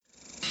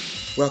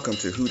Welcome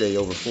to Who Dey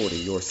Over 40,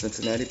 your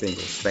Cincinnati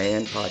Bengals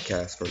fan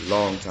podcast for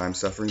longtime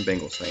suffering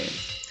Bengals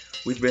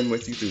fans. We've been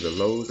with you through the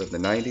lows of the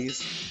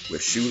 90s,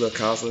 with Shula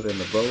Coslet and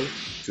LeBeau,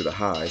 to the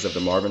highs of the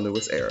Marvin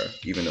Lewis era,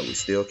 even though we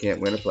still can't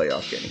win a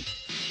playoff game.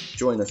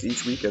 Join us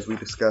each week as we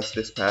discuss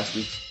this past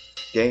week's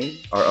game,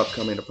 our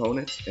upcoming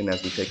opponents, and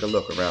as we take a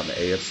look around the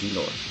AFC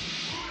North.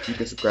 You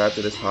can subscribe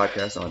to this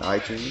podcast on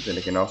iTunes, and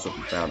it can also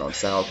be found on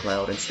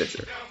SoundCloud and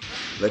Stitcher.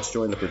 Let's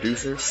join the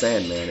producer,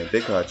 Sandman, and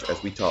Big Hutch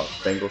as we talk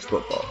Bengals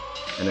football.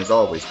 And as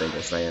always,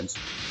 Bengals fans,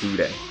 who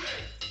dey?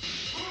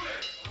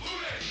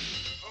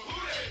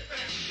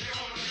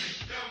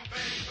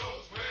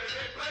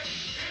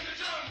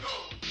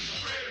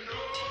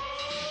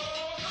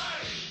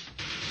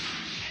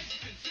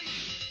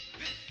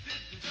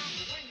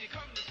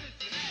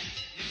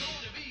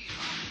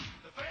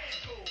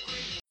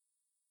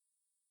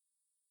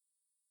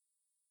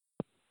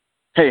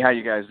 Hey, how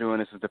you guys doing?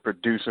 This is the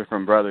producer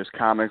from Brothers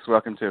Comics.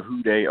 Welcome to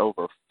Who Dey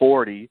Over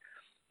 40,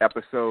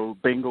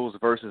 episode Bengals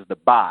versus the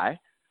Bye.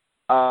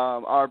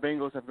 Our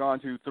Bengals have gone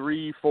to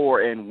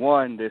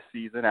 3-4-1 this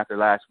season after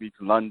last week's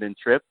London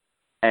trip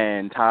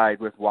and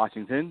tied with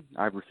Washington.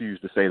 I refuse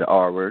to say the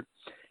R word.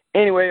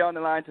 Anyway, on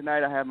the line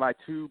tonight, I have my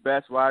two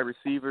best wide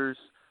receivers.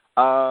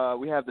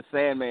 We have the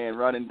Sandman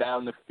running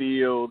down the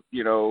field,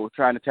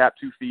 trying to tap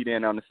 2 feet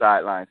in on the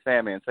sideline.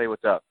 Sandman, say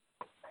what's up.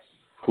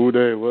 Who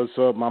dey? What's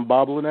up? I'm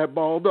bobbling that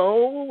ball.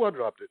 Oh, I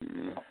dropped it.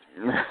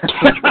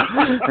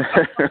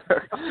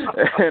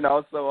 And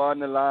also on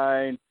the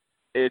line,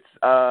 it's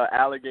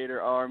Alligator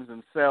Arms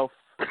himself,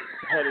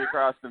 headed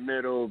across the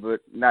middle, but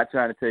not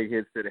trying to take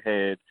hits to the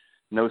head.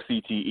 No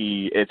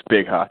CTE. It's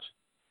Big Hutch.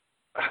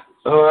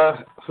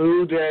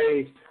 Who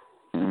dey?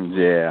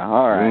 Yeah,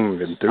 all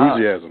right.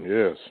 Enthusiasm,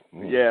 yes.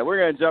 Yeah, we're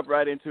going to jump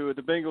right into it.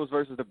 The Bengals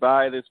versus the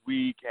Bye this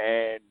week,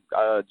 and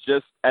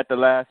just at the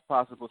last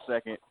possible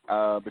second,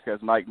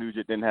 because Mike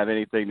Nugent didn't have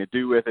anything to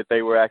do with it,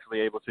 they were actually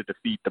able to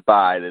defeat the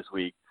Bye this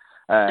week.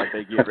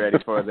 They get ready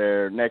for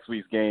their next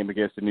week's game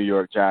against the New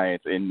York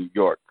Giants in New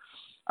York.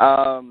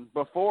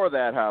 Before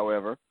that,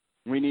 however,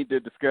 we need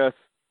to discuss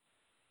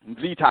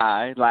the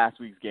tie, last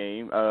week's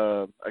game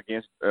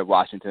against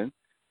Washington,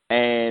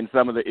 and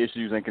some of the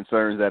issues and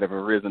concerns that have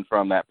arisen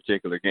from that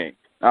particular game.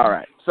 All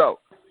right, so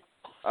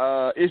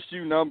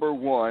issue number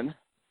one,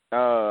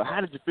 how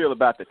did you feel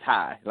about the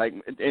tie? Like,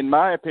 in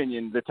my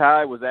opinion, the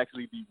tie was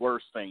actually the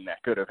worst thing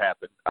that could have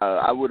happened.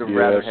 I would have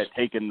rather had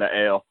taken the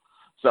L.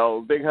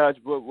 So, Big Hutch,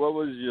 what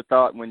was your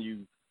thought when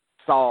you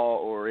saw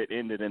or it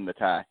ended in the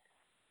tie?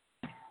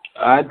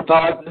 I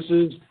thought this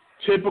is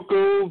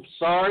typical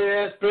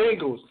sorry-ass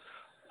Bengals.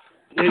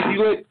 If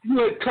you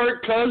let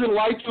Kirk Cousins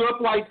light you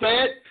up like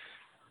that,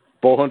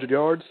 400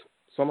 yards,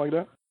 something like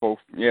that?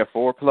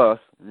 4+.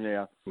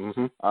 Yeah.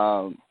 Mm-hmm.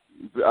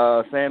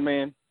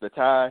 Sandman, the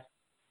tie.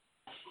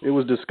 It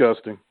was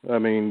disgusting. I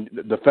mean,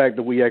 the fact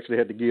that we actually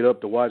had to get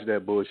up to watch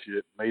that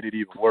bullshit made it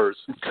even worse.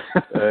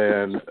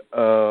 And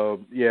I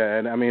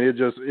mean,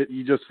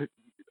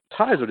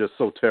 ties are just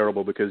so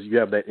terrible because you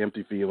have that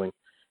empty feeling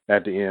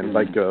at the end.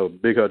 Like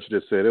Big Hutch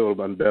just said, it would have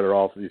been better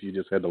off if you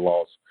just had the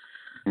loss.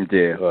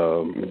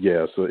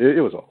 Yeah. So it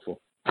was awful.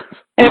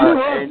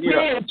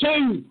 and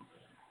too.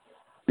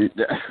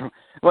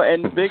 Well,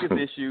 and the biggest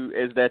issue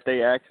is that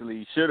they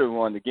actually should have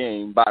won the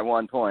game by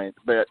 1 point,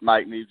 but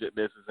Mike Nugent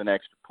misses an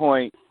extra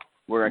point.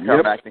 We're going to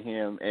come back to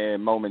him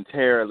and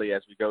momentarily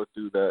as we go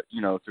through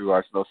through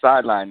our little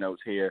sideline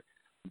notes here.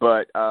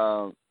 But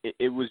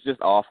it was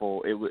just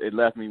awful. It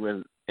left me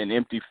with an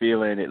empty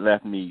feeling. It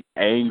left me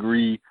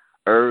angrier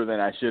than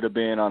I should have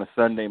been on a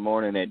Sunday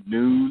morning at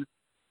noon.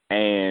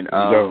 And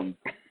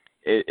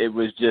it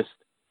was just,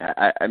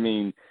 I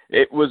mean,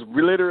 it was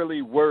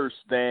literally worse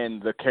than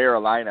the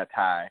Carolina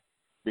tie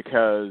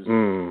because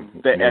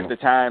at the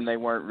time they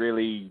weren't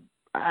really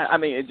 – I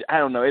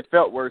don't know. It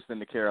felt worse than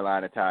the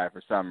Carolina tie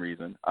for some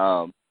reason,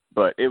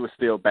 but it was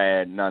still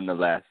bad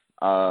nonetheless.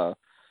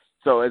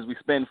 So as we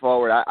spin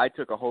forward, I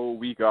took a whole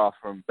week off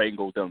from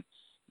Bengaldom.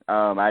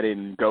 I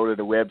didn't go to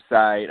the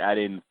website. I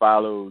didn't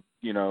follow,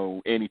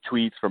 any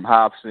tweets from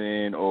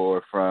Hobson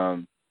or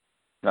from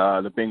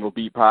the Bengal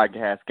Beat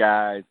podcast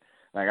guys.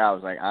 Like, I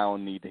was like, I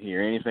don't need to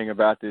hear anything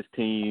about this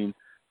team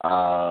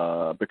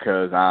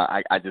because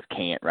I just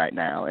can't right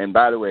now. And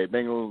by the way,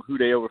 Bengal Who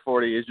Dey Over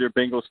 40 is your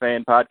Bengals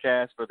fan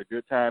podcast for the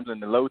good times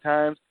and the low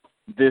times.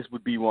 This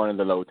would be one of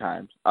the low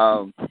times.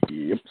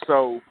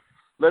 So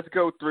let's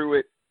go through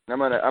it. I'm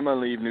gonna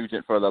leave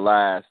Nugent for the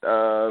last.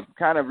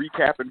 Kind of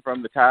recapping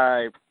from the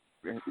tie,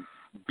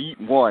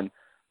 beat one.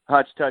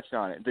 Hutch touched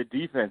on it. The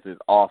defense is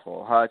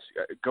awful. Hutch,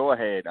 go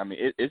ahead. I mean,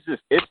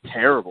 it's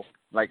terrible.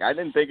 Like, I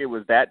didn't think it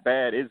was that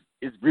bad.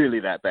 It's really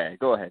that bad.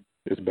 Go ahead.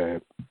 It's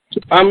bad.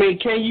 I mean,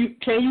 can you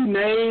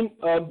name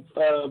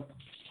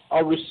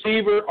a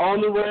receiver on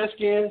the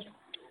Redskins?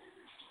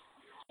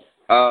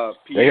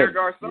 Pierre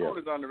Garçon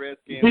is on the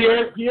Redskins.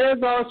 Pierre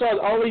Garçon is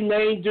the only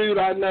main dude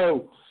I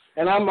know,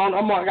 and I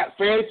got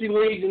fantasy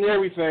leagues and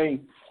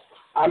everything.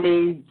 I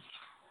mean,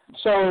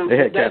 so they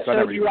had that cats I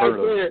never even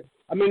heard of.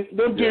 I mean,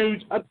 them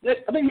dudes. I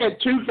think we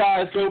had 2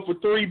 guys go for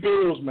 $3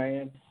 bills,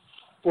 man.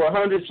 for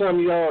 100-some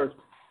yards.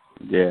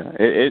 Yeah,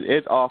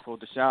 it's awful.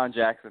 Deshaun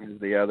Jackson is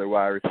the other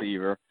wide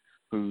receiver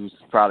who's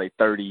probably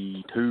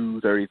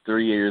 32,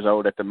 33 years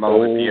old at the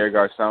moment. Pierre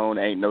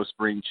Garçon ain't no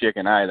spring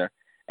chicken either.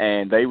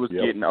 And they was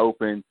getting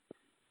open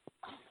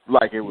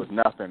like it was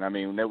nothing. I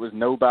mean, there was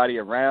nobody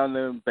around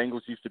them.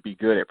 Bengals used to be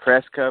good at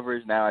press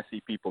coverage. Now I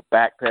see people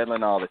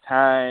backpedaling all the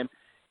time.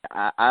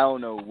 I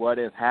don't know what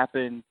has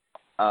happened.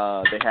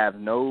 They have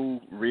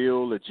no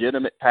real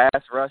legitimate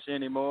pass rush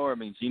anymore. I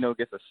mean, Geno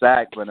gets a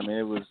sack, but, I mean,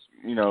 it was,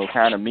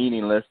 kind of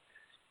meaningless.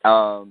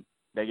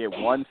 They get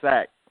one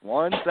sack.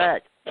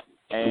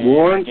 And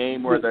a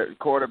game where the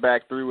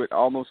quarterback threw it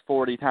almost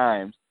 40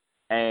 times.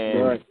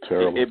 And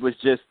it was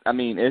just, I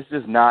mean, it's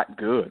just not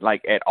good,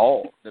 like, at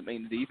all. I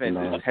mean, the defense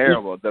is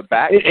terrible. And they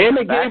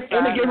gave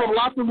them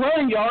lots of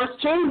running yards,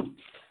 too.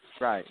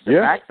 Right. The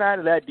backside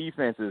of that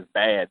defense is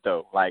bad,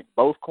 though. Like,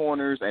 both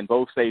corners and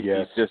both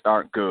safeties just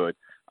aren't good.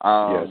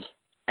 And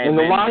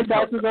the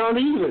linebackers aren't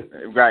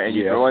either. Right, and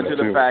you go into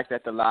the fact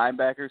that the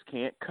linebackers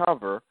can't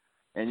cover,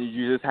 and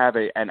you just have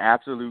an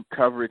absolute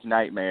coverage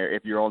nightmare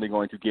if you're only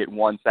going to get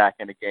one sack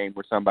in a game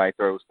where somebody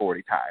throws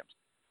 40 times.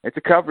 It's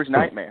a coverage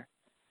nightmare.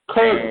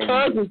 Kirk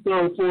Cousins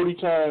thrown 40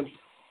 times.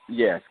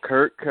 Yes,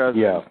 Kirk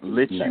Cousins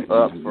lit you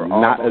up for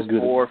almost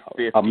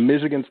 450. A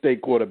Michigan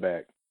State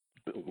quarterback.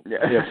 He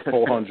has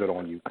 400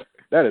 on you.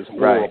 That is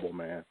horrible,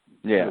 man.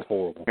 Yeah, that is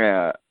horrible.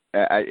 Yeah,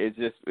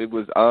 it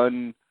was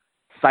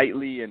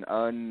unsightly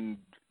and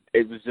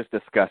it was just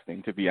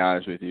disgusting, to be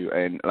honest with you.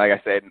 And like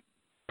I said,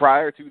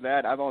 prior to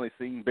that, I've only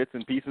seen bits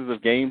and pieces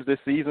of games this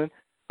season.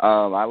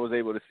 I was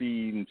able to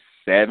see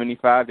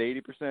 75 to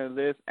 80% of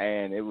this,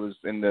 and it was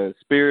in the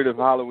spirit of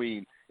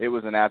Halloween. It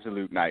was an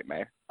absolute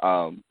nightmare.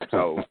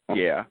 So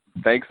yeah,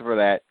 thanks for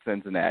that,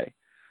 Cincinnati.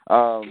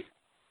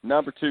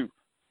 Number 2.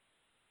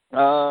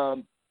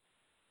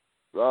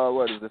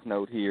 What is this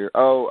note here?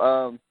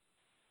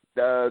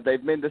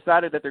 They've been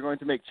decided that they're going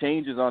to make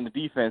changes on the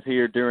defense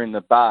here during the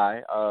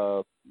bye.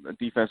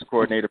 Defensive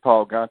coordinator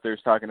Paul Gunther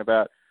is talking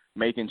about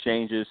making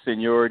changes,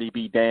 seniority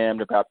be damned,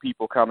 about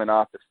people coming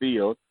off the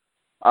field.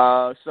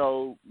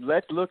 So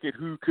let's look at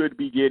who could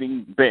be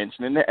getting benched.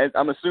 And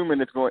I'm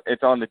assuming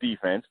it's on the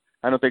defense.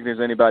 I don't think there's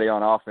anybody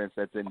on offense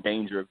that's in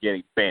danger of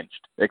getting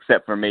benched,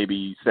 except for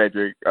maybe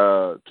Cedric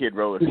Kid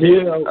Rowland.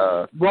 Kid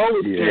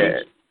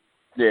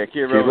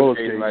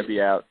Rowland might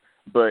be out.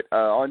 But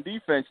on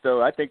defense,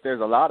 though, I think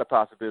there's a lot of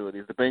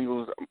possibilities. The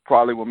Bengals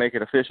probably will make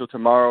it official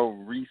tomorrow,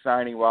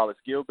 re-signing Wallace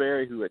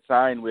Gilberry, who had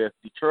signed with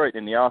Detroit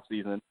in the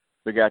offseason,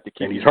 but got the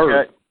kidney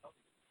cut.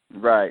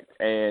 Right.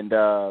 And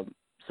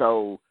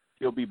so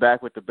he'll be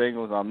back with the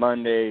Bengals on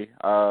Monday,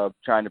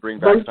 trying to bring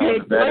back some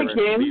of the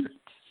veterans.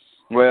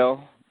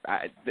 Well,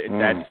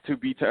 that's to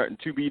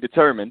be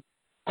determined.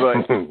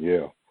 But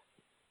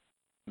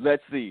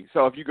let's see.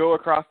 So if you go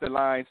across the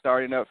line,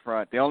 starting up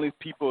front, the only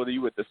people that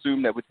you would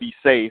assume that would be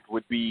safe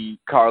would be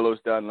Carlos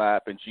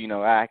Dunlap and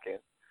Geno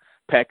Atkins.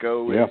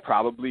 Pecco is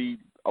probably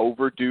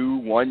overdue,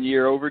 1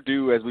 year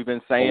overdue, as we've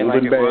been saying,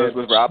 like it was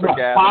with Robert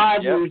Gavin.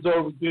 5 years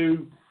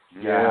overdue.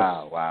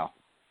 Yeah, wow.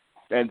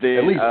 And then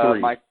at least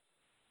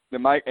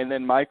 3. And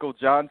then Michael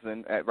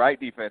Johnson at right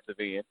defensive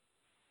end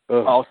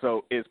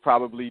also is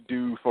probably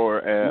due for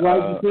a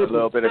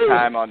little bit of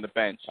time on the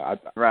bench. I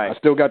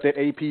still got that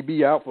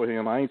APB out for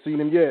him. I ain't seen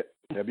him yet.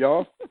 Have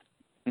y'all?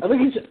 I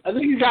think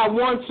he's got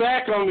 1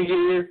 sack on the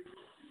year.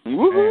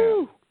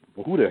 Woohoo!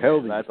 Well, who the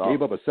hell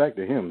gave up a sack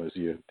to him this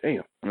year?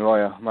 Damn. Oh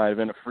yeah, might have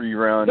been a free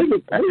run at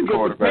the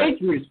quarterback.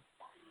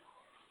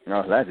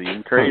 No, that's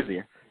even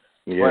crazier.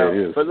 Yeah, it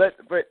is. But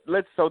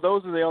let's. So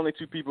those are the only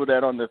 2 people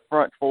that on the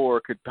front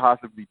 4 could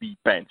possibly be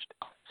benched.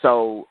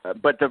 So,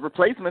 but the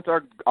replacements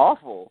are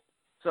awful.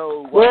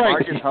 So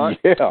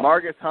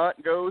Marcus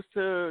Hunt goes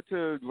to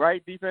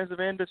right defensive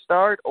end to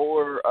start,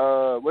 or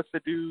what's the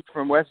dude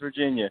from West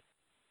Virginia?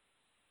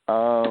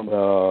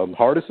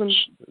 Hardison?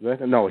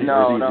 No.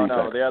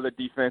 The other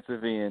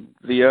defensive end.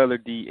 The other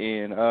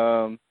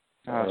DN.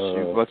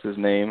 What's his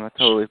name? I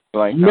totally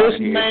blanked on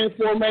it. Man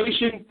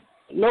formation.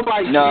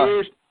 Nobody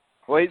cares.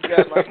 Well, he's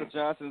got Michael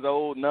Johnson's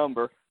old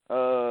number.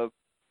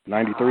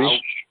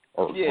 93?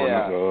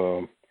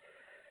 Will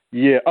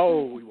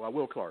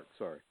Clark.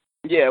 Sorry.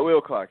 Yeah,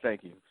 Will Clark.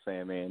 Thank you,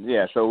 Sam, man.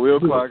 Yeah, so Will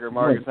Clark or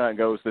Marcus Hunt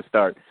goes to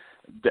start.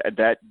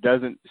 That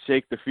doesn't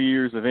shake the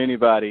fears of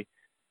anybody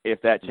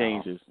if that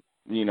changes.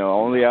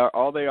 All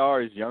they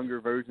are is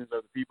younger versions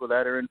of the people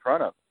that are in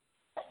front of them.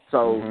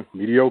 So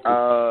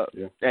mediocre.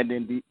 And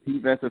then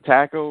defensive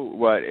tackle,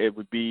 it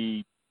would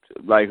be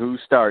like who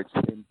starts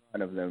in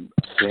front of them?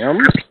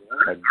 Sims?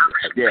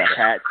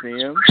 Pat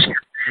Sims,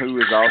 who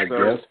is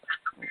also.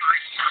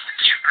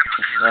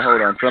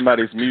 Hold on,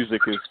 somebody's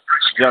music has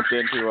jumped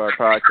into our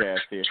podcast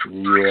here.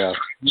 Yeah.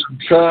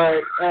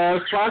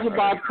 Sponsored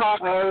by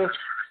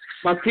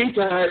my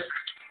Pizza Hut.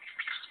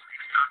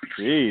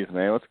 Jeez,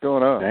 man, what's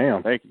going on?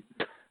 Damn. Thank you.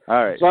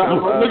 All right. So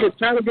look at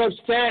Telegram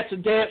stats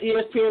and damn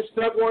ESPN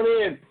stuck one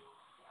in.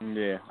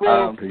 Yeah.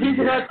 Well,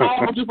 Pizza Hut's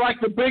awful, just like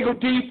the Bengal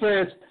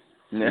defense.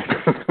 Yeah.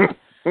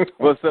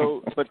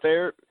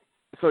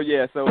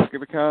 So it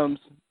becomes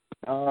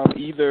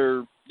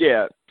either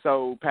yeah,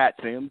 so Pat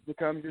Sims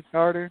becomes your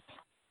starter.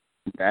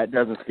 That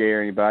doesn't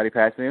scare anybody.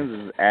 Pat Sims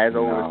is as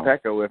old as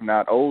Peko, if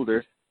not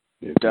older.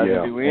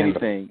 Doesn't do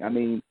anything.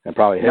 And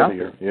probably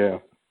heavier. Yeah.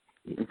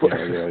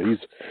 Yeah.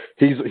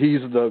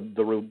 He's the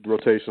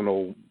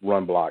rotational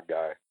run block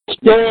guy.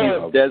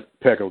 Yeah.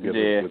 Peko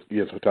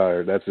gets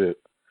retired. That's it.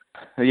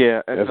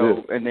 Yeah.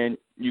 And then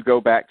you go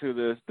back to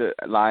the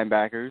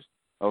linebackers.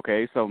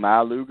 Okay, so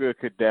Maluga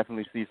could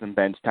definitely see some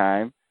bench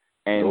time,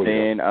 and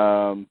ain't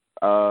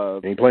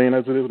playing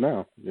as it is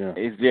now. Yeah.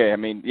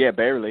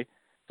 Barely.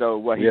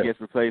 So he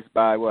gets replaced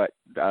by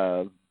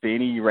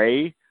Benny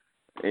Ray.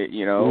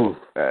 Does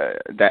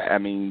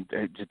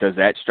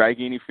that strike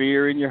any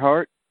fear in your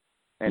heart?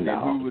 And then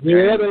who would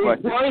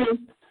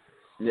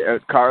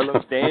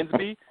Carlos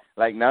Dansby?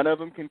 Like, none of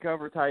them can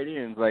cover tight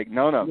ends. Like,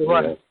 none of them.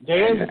 Right.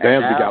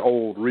 Dansby got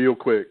old real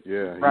quick.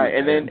 Yeah. Right,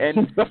 and then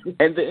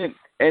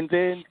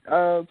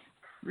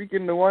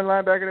freaking the one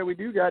linebacker that we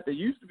do got that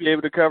used to be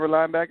able to cover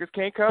linebackers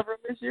can't cover him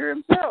this year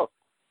himself.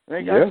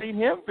 I've seen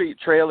him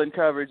trailing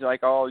coverage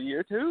like all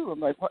year too. I'm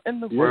like, what in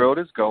the world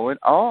is going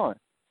on?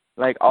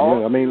 Like, all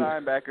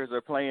linebackers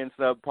are playing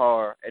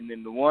subpar, and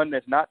then the one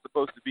that's not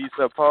supposed to be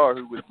subpar,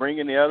 who was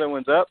bringing the other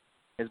ones up,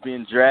 is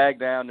being dragged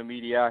down to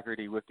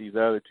mediocrity with these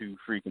other two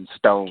freaking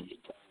stones.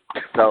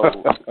 So,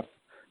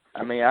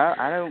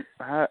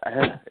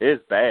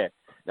 it's bad.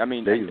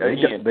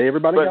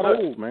 Everybody got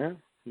old, man.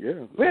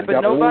 Yeah.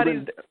 But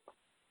nobody's.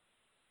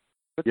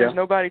 But there's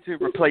nobody to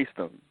replace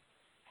them.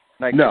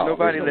 Like, there's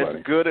nobody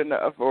that's good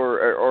enough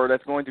or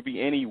that's going to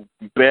be any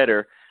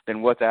better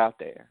than what's out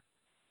there.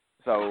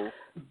 So,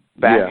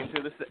 back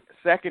into the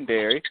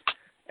secondary,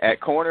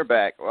 at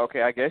cornerback,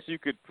 okay, I guess you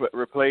could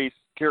replace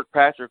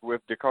Kirkpatrick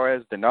with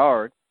DeCarles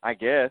Denard, I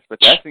guess, but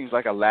that seems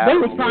like a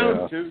lateral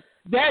move, too.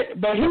 He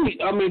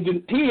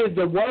is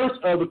the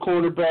worst of the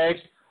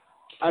quarterbacks.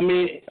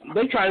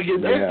 They try to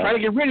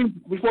get rid of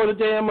him before the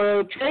damn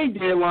trade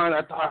deadline,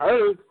 I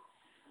heard.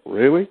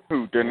 Really?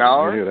 Who,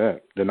 Denard? I hear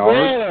that.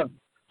 Denard?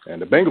 Yeah.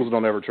 And the Bengals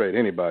don't ever trade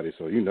anybody,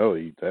 so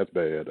that's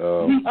bad.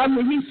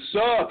 He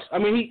sucks.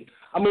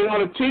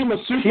 On a team of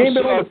super he ain't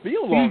been on the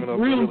field long enough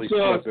to really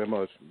suck that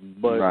much.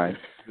 But, right.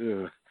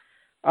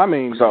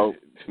 So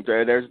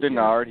there's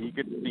Denard. He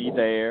could be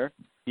there.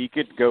 He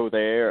could go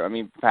there.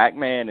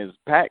 Pac-Man is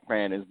bad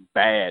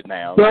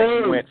now.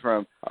 Like, he went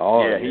from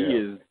he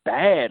is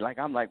bad. Like,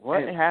 I'm like,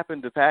 what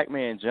happened to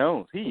Pac-Man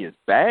Jones? He is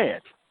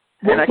bad.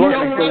 And I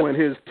can't go in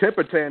his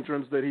temper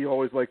tantrums that he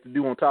always likes to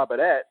do. On top of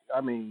that,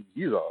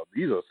 he's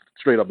a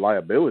straight up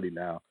liability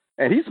now,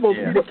 and he's supposed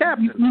to be the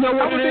captain. You know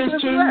what it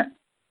is too?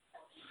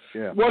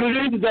 Yeah. What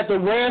it is that the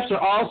refs are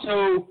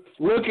also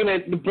looking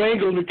at the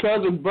Bengals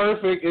because of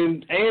Burfict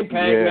and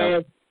Pac-Man. Yeah.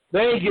 They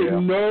ain't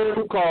getting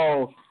no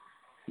calls.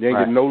 They ain't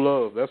getting no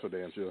love. That's for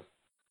damn sure.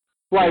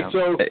 Right. Yeah.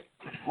 So,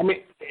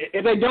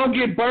 if they don't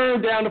get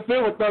burned down the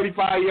field with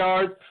 35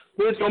 yards,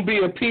 there's going to be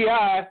a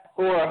PI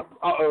or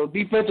a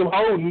defensive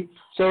holding.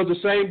 So it's the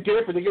same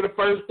difference. They get a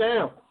first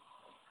down.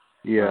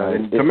 Yeah,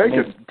 and to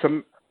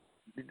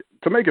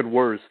make it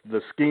worse,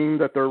 the scheme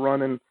that they're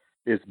running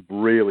is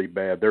really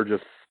bad. They're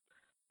just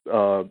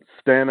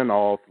standing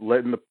off,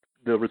 letting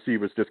the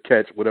receivers just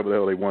catch whatever the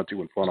hell they want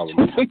to in front of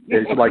them.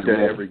 It's like that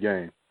every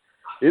game.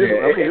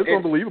 It's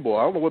unbelievable.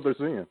 I don't know what they're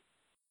seeing.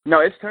 No,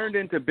 it's turned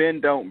into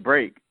bend don't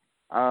break.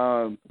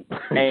 And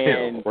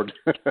but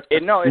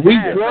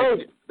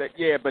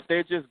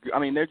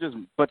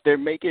they're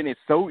making it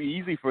so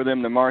easy for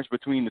them to march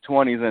between the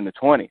 20s and the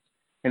 20s.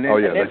 And then,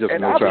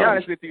 I'll be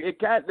honest with you,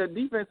 the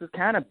defense has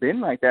kind of been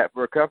like that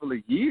for a couple of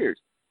years.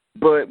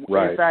 But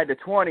inside the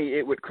 20,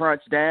 it would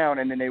crunch down,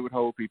 and then they would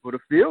hold people to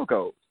field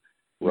goals.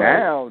 Right.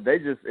 Now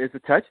it's a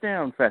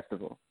touchdown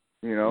festival.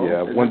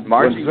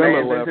 Marching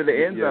fans into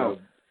the end zone.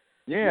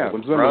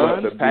 When Zimmer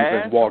left, the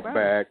defense walked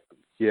back.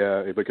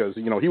 Yeah, because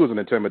he was an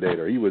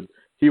intimidator.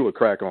 He would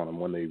crack on them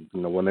when they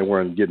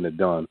weren't getting it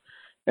done.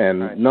 And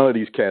none of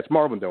these cats,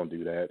 Marvin don't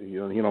do that.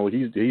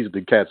 He's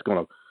the cat's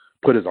gonna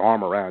put his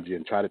arm around you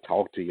and try to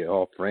talk to you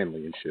all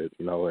friendly and shit.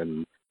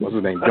 And what's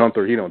his name,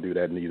 Gunther? He don't do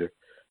that neither.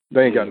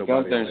 They ain't got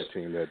nobody on that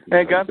team that.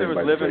 And Gunther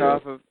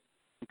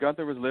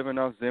was living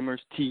off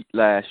Zimmer's teat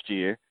last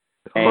year.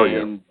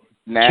 And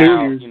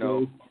now that's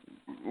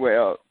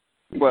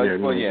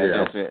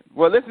it.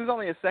 Well, this is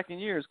only his second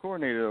year as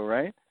coordinator, though,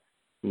 right?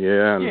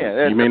 Yeah,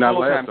 that's you may not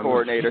full-time last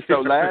coordinator.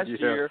 So last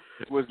year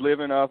was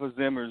living off of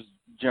Zimmer's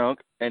junk,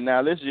 and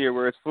now this year,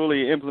 where it's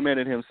fully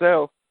implemented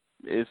himself,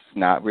 it's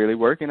not really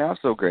working out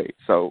so great.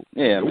 So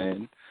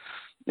man,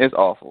 it's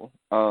awful.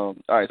 All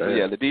right, so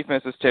the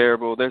defense is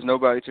terrible. There's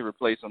nobody to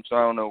replace them, so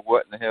I don't know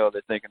what in the hell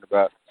they're thinking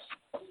about.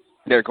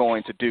 They're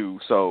going to do.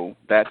 So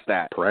that's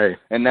that. Pray.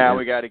 And now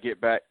we got to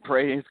get back.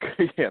 Pray is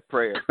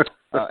prayer.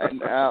 And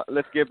now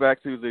let's get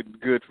back to the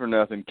good for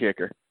nothing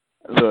kicker.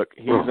 Look,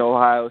 he's an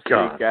Ohio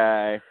State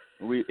guy.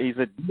 He's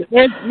a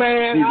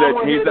 5'1".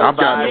 You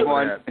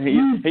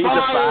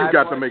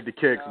got to make the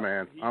kicks,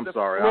 man. I'm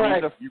sorry.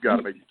 You got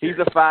to make the kicks. He's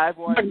a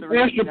 5'1",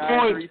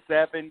 3'9",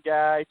 3'7"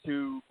 guy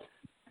too,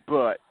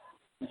 but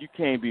you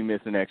can't be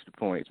missing extra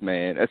points,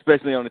 man.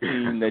 Especially on a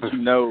team that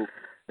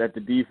that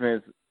the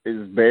defense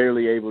is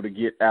barely able to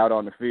get out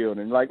on the field.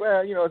 And like,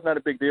 well, it's not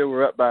a big deal.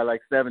 We're up by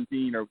like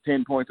 17 or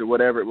 10 points or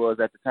whatever it was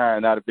at the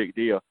time. Not a big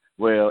deal.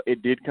 Well,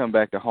 it did come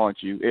back to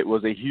haunt you. It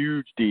was a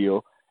huge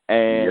deal,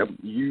 and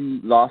you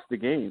lost the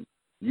game.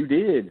 You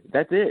did.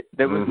 That's it.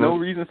 There was no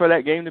reason for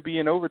that game to be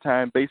in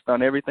overtime based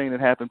on everything that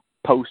happened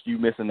post you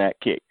missing that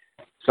kick.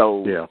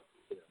 So,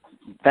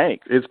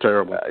 thanks. It's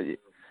terrible.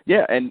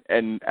 Yeah, and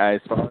as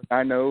far as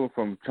I know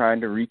from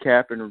trying to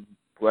recap and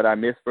what I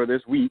missed for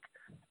this week,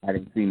 I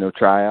didn't see no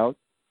tryouts.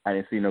 I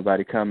didn't see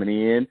nobody coming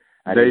in.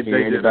 I didn't hear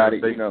anybody,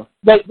 They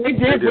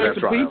did have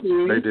tryouts.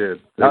 They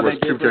did. There was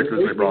 2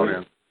 kickers they brought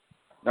in.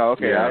 Oh,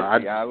 okay. Yeah,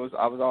 I was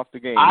off the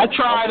game. I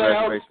tried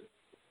out.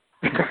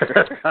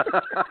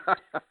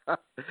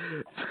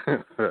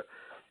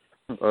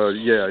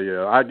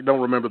 I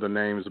don't remember the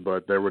names,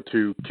 but there were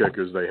 2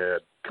 kickers they had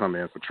come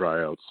in for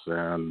tryouts,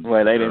 and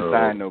well, they didn't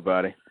sign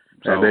nobody.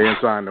 So. And they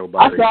didn't sign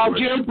nobody. I saw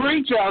Jim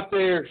Breach out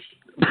there.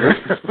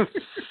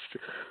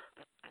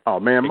 Oh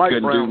man, Mike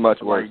Brown's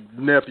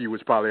nephew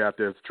was probably out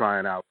there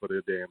trying out for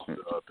their damn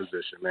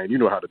position. Man, you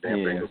know how the damn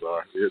Bengals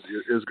are.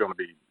 It's going to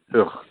be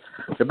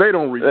if they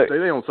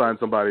don't sign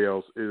somebody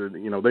else,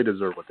 they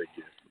deserve what they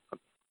get.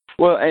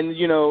 Well, and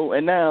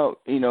and now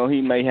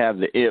he may have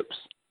the ips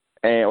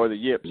or the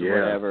yips or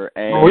whatever.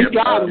 And he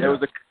got him. There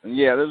was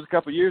a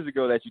couple of years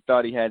ago that you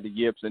thought he had the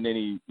yips, and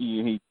then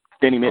he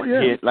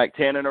hit like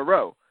 10 in a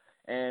row,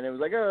 and it was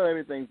like, oh,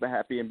 everything's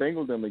happy in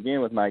Bengaldom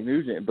again with Mike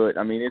Nugent. But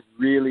I mean, it's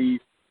really.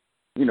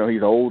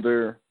 He's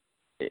older.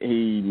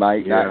 He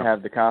might not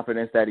have the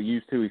confidence that he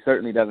used to. He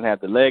certainly doesn't have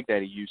the leg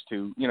that he used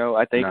to.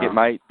 I think it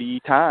might be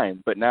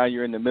time. But now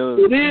you're in the middle of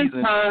the season. It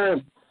is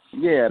time.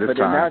 Yeah, but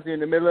now you're in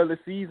the middle of the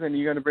season.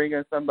 You're going to bring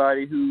in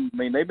somebody who,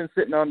 they've been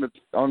sitting on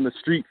the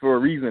street for a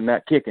reason,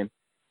 not kicking.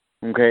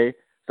 Okay?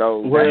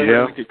 So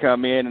they could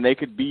come in and they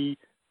could be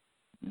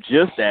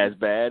just as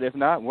bad, if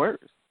not worse.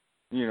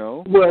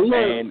 Well, look.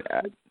 And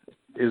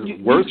is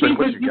worse than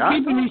what you got?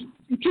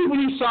 You keep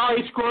these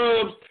sorry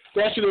scrubs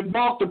that should have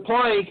balked the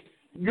plank.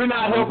 You're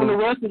not helping the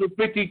rest of the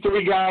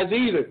 53 guys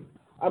either.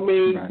 I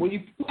mean, when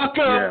you fuck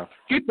up,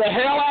 get the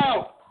hell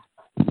out.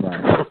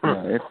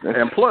 Right.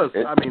 And plus,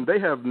 they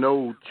have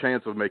no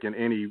chance of making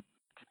any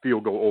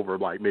field goal over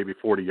like maybe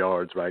 40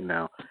 yards right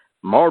now.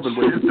 Marvin,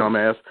 with his dumb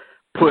ass,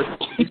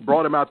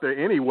 brought him out there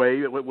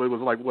anyway. It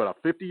was like, what, a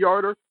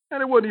 50-yarder?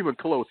 And it wasn't even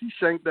close. He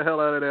shanked the hell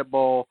out of that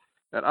ball.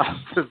 And I was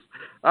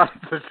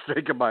just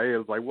shaking my head. I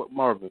was like, what,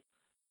 Marvin?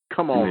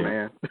 Come on,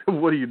 man.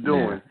 What are you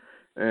doing?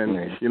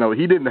 And,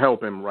 he didn't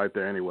help him right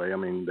there anyway. I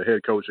mean, the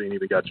head coach ain't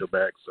even got your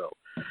back. So,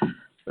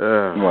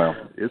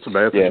 it's a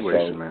bad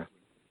situation, man.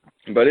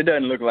 But it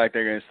doesn't look like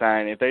they're going to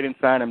sign. If they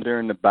didn't sign him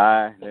during the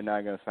bye, they're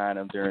not going to sign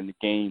him during the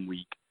game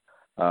week.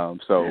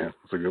 That's a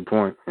good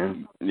point.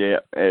 He's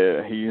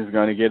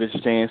going to get his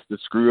chance to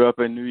screw up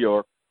in New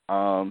York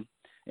and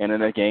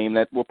in a game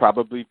that will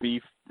probably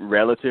be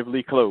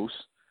relatively close.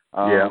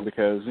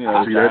 Because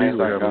I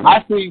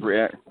see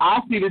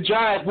the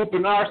Giants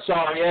whooping our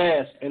sorry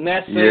ass, and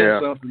that's saying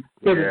something.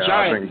 The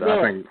Giants,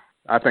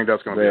 I think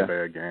that's going to be a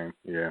bad game.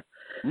 Yeah,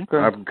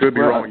 I could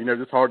be wrong.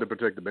 It's hard to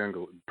predict the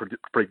Bengals,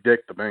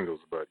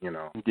 but I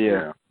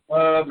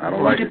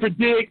don't like it.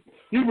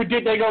 You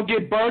predict they're going to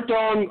get burnt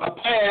on a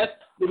pass.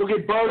 They're going to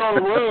get burnt on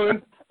a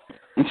run.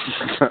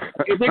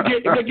 if they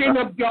get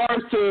enough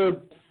yards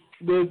to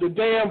the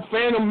damn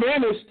Phantom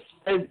Menace.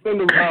 And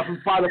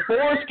by the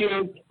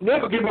foreskin,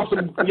 never give up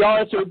some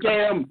yards to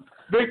damn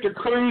Victor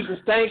Cruz and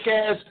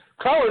stank-ass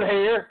colored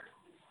hair.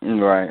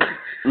 Right.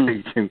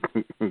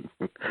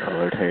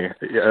 Colored hair.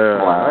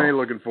 I ain't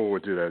looking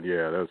forward to that.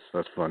 Yeah,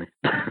 that's funny.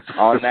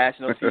 On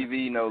national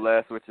TV, no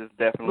less, which is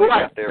definitely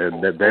out there.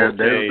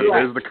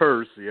 There's the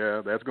curse.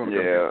 Yeah, that's going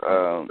to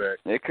come back.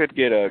 It could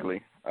get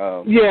ugly.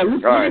 Look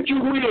at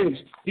your wins.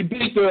 You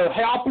beat the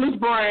helpless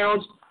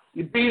Browns.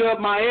 You beat up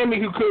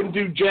Miami, who couldn't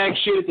do jack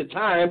shit at the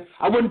time.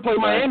 I wouldn't play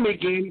Miami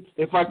again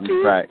if I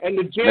could. Right. And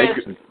the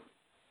Jets,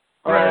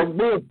 and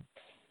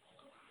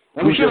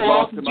we should have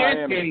lost the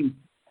Jets game.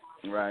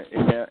 Right.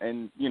 Yeah.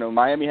 And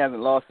Miami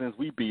hasn't lost since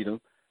we beat them.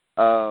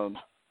 And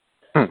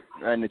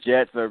the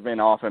Jets have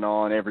been off and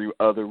on every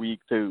other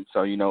week too.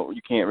 So you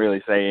can't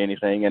really say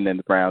anything. And then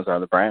the Browns are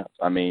the Browns.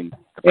 I mean,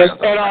 and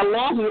our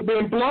losses have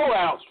been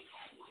blowouts.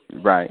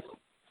 Right.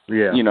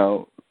 Yeah.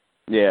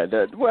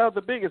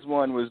 The biggest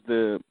one was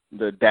the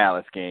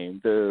Dallas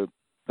game. The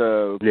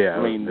Denver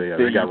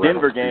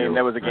game,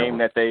 that was a game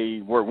that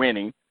they were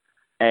winning,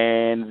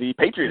 and the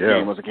Patriots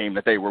game was a game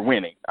that they were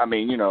winning. I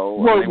mean, they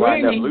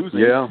wound up losing.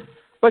 Yeah.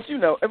 But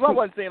if I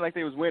wasn't saying like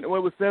they was winning, it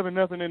was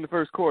 7-0 in the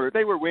first quarter.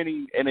 They were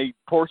winning in a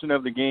portion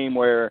of the game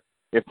where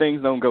if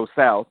things don't go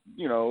south,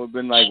 it would have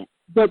been like,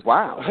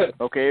 wow,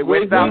 okay, it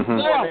went south for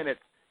 4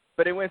 minutes.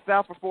 But it went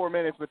south for 4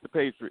 minutes with the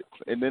Patriots,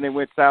 and then it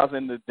went south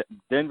in the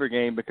Denver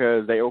game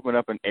because they opened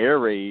up an air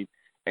raid,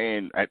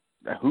 and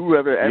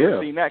whoever ever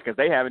seen that, because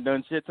they haven't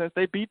done shit since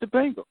they beat the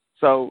Bengals.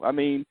 So I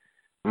mean,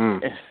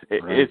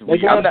 it's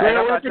weird. I'm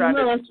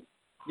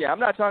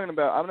not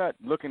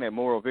looking at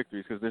moral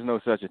victories because there's no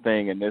such a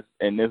thing in this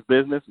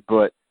business.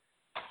 But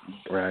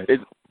Right.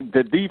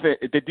 The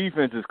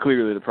defense is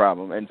clearly the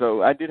problem, and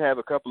so I did have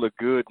a couple of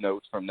good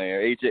notes from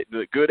there.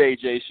 The good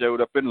AJ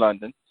showed up in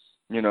London.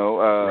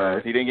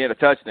 Right. He didn't get a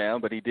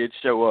touchdown, but he did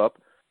show up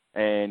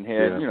and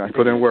had I think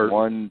put in work.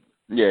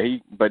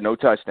 But no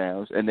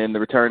touchdowns. And then the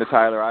return of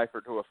Tyler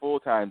Eifert to a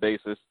full-time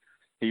basis,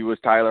 he was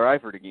Tyler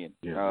Eifert again.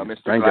 Yeah.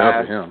 Mr. Thank Glass,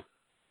 God for him.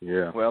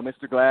 Yeah. Well,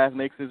 Mr. Glass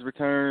makes his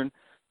return.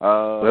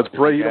 Let's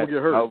pray he don't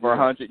get hurt. Over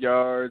 100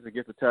 yards and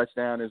gets a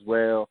touchdown as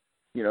well.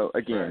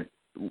 Again,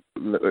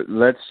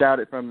 let's shout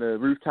it from the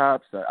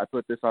rooftops. I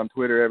put this on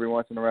Twitter every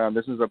once in a while.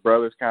 This is a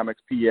Brothers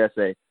Comics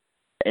PSA.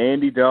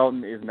 Andy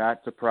Dalton is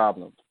not the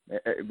problem.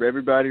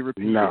 Everybody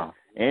repeat it.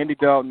 Andy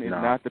Dalton is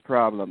not the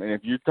problem. And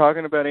if you're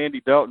talking about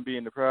Andy Dalton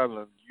being the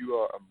problem, you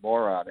are a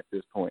moron at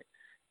this point.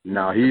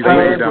 No, he's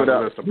way down the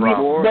list of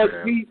problems.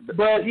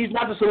 But he's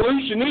not the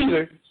solution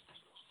either.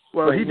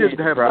 Well, he didn't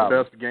have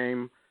the best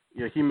game.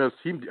 Yeah, he missed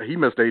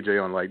AJ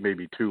on like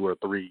maybe 2 or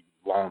 3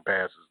 long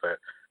passes that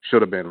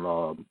should have been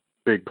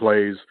big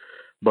plays.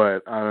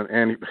 But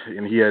and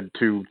he had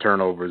 2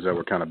 turnovers that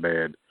were kind of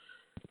bad.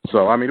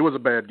 So, I mean, it was a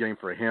bad game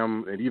for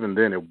him, and even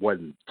then it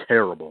wasn't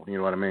terrible. You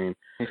know what I mean?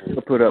 He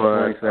still put up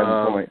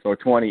 27 points, or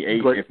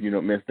 28 if you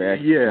don't miss the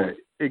extra point.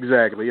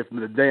 Exactly. If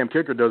the damn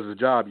kicker does his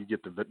job, you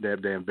get the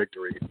damn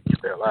victory.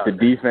 The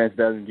defense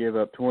doesn't give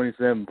up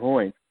 27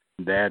 points.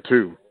 That,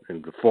 too,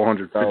 and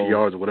 450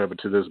 yards or whatever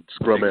to this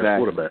scrub-ass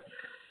quarterback.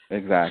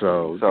 Exactly.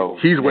 So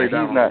he's way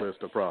down on the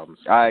list of problems.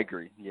 I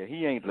agree. Yeah,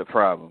 he ain't the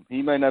problem.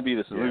 He may not be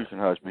the solution,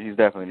 Hush, but he's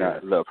definitely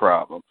not the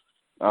problem.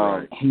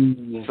 Right.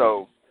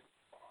 So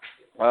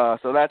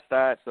that's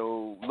that.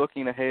 So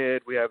looking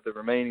ahead, we have the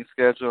remaining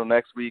schedule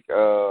next week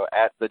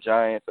at the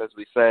Giants, as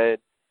we said.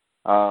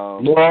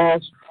 The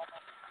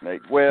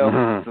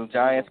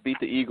Giants beat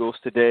the Eagles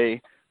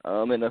today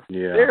in a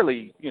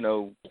fairly,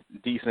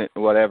 decent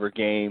whatever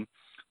game,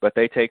 but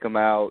they take them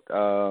out.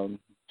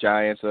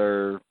 Giants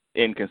are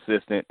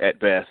inconsistent at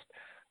best.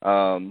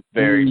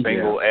 Very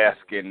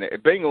Bengal-esque, and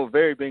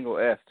very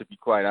Bengal-esque, to be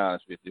quite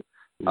honest with you.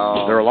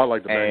 They're a lot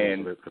like the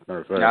Bengals. As a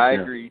matter of fact. I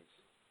agree.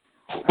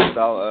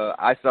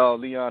 I saw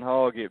Leon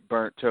Hall get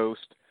burnt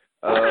toast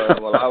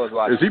while I was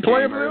watching. Is he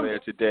playing earlier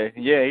today?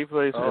 Yeah, he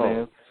plays for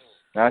them.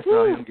 I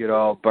saw him get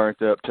all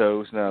burnt up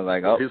toast, and I was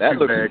like, his that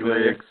looks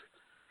familiar. Legs.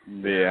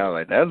 Yeah, I was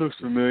like, that looks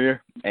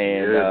familiar.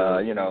 And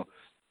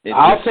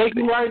I'll take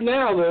him right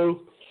now, though.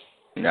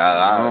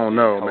 I don't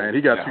know, man. He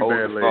got 2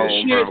 bad legs.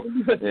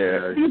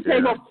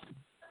 Yeah.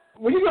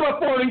 When you go up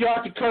 40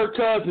 yards to Kirk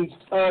Cousins,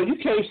 you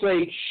can't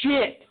say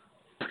shit.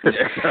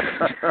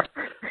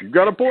 You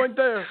got a point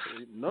there.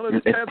 None of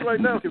these cats right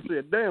now can say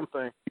a damn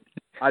thing.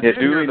 I did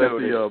hear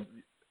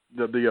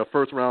that the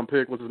first round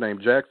pick, what's his name,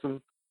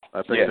 Jackson.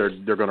 I think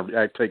they're going to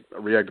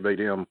reactivate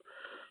him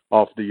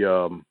off the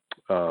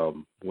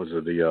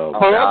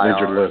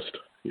injured list.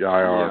 The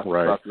IR,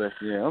 right? List.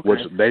 Yeah, okay.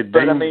 Which they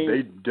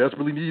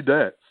desperately need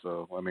that.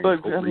 So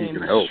hopefully he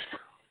can help.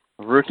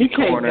 Rookie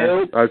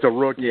corner. It's a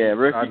rookie. Yeah,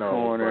 rookie know,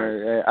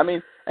 corner.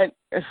 Right.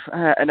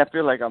 And I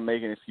feel like I'm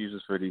making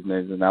excuses for these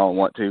names, and I don't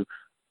want to.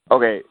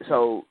 Okay,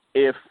 so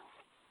if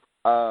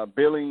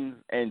Billings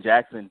and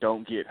Jackson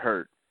don't get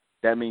hurt,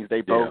 that means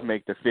they both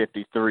make the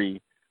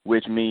 53,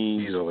 which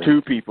means easily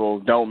 2 people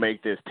don't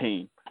make this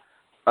team.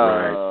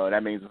 Right.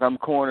 That means some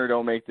corner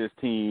don't make this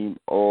team,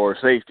 or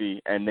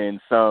safety, and then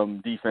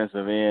some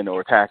defensive end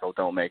or tackle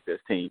don't make this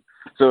team.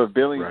 So if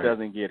Billings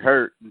doesn't get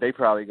hurt, they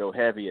probably go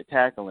heavy at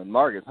tackle, and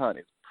Marcus Hunt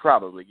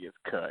probably gets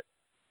cut.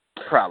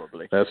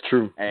 Probably. That's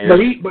true. And but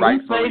he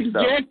played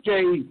Jack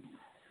Jay.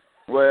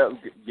 Well,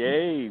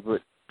 yay,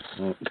 but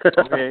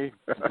okay,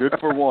 good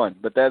for one.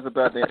 But that's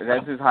about it.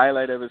 That's his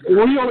highlight of his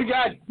career. We only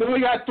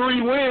got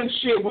 3 wins.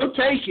 Shit, we'll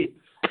take it.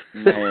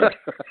 Man.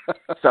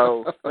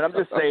 So, but I'm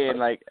just saying,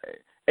 like,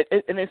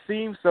 and it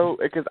seems so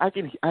because I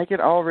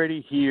can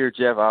already hear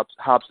Jeff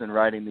Hobson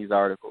writing these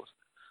articles.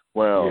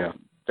 Well,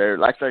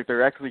 they're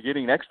actually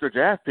getting extra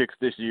draft picks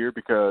this year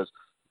because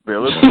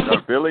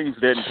Billings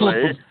didn't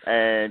play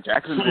and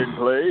Jackson didn't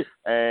play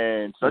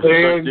and such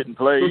and such didn't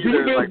play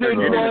either. Like they're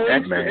getting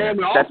extra.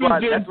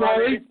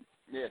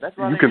 That's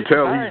why you can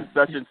tell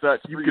such and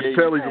such. You can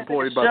tell he's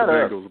employed by the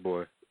Bengals,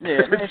 boy.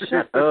 Yeah, man,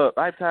 shut up.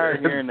 I'm tired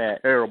of hearing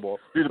that. Terrible.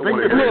 Dude, the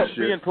Bengals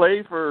being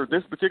played for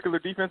this particular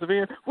defensive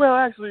end. Well,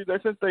 actually,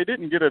 since they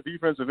didn't get a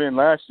defensive end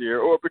last year,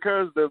 or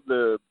because of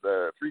the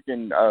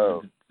freaking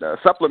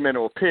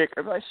supplemental pick,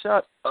 I'm like,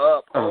 shut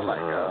up. Oh my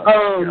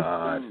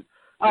God.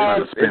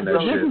 This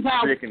is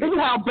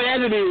how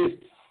bad it is.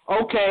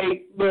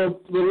 Okay, the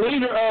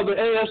leader of the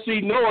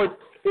AFC North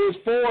is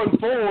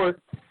 4-4.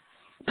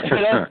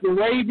 That's the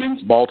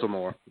Ravens.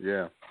 Baltimore,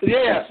 yeah.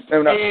 Yeah,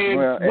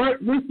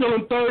 we're still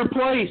in 3rd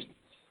place.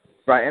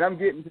 Right, and I'm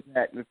getting to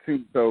that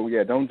too. So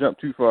don't jump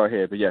too far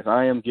ahead. But yes,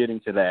 I am getting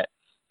to that.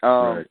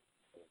 Right.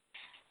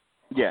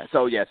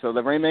 So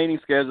the remaining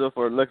schedule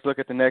for let's look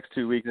at the next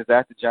 2 weeks is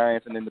at the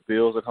Giants and then the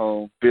Bills at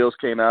home. Bills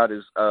came out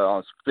as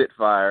on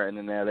Spitfire, and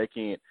then now they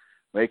can't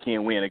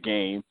win a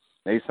game.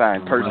 They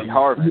signed Percy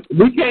Harvin.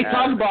 We can't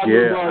talk about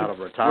this out of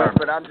retirement.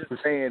 But I'm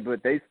just saying,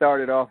 but they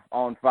started off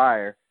on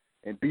fire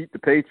and beat the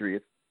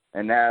Patriots.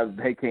 and now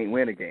they can't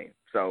win a game.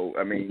 So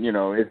I mean,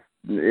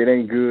 it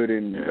ain't good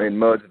in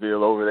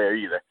Mudsville over there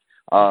either.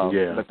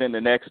 But then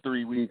the next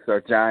 3 weeks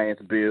are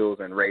Giants, Bills,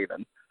 and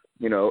Ravens.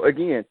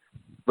 Again,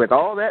 with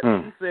all that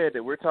being said,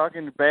 that we're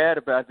talking bad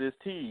about this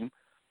team,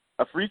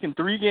 a freaking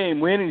 3-game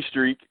winning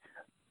streak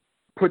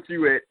puts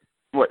you at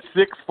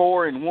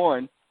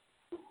 6-4-1,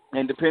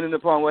 and depending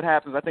upon what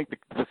happens, I think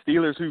the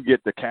Steelers who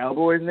get the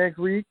Cowboys next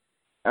week,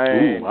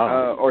 and,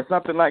 or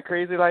something like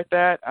crazy like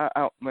that.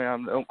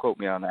 Don't quote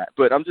me on that,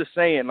 but I'm just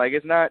saying, like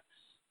it's not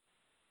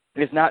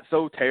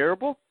so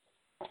terrible,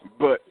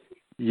 but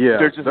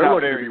they're just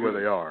not very good. Where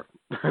they are.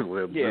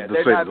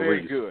 They're not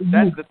very good.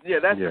 That's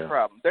the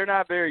problem. They're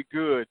not very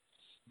good,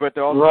 but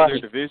their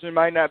division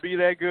might not be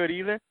that good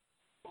either.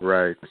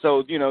 Right.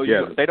 So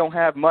they don't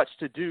have much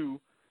to do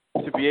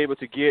to be able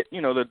to get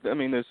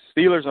the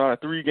Steelers are on a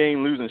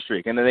 3-game losing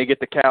streak, and then they get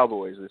the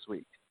Cowboys this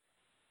week.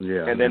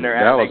 Yeah. And then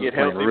they get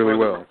healthy really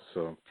well.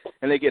 So.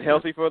 And they get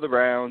healthy for the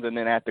Browns, and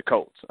then at the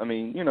Colts. I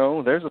mean,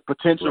 there's a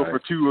potential for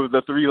 2 of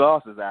the 3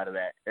 losses out of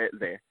that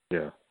there.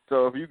 Yeah.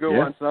 So if you go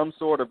on some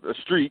sort of a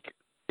streak,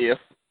 if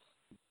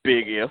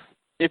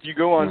you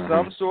go on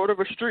some sort of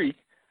a streak,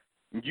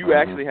 you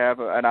actually have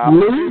an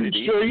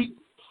opportunity.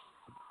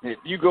 If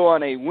you go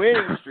on a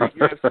winning streak,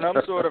 you have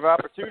some sort of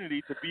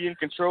opportunity to be in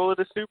control of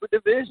the stupid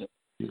division.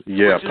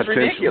 Yeah, which is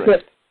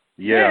ridiculous.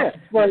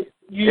 But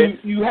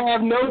you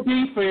have no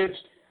defense.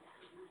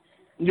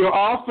 Your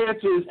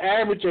offense is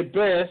average at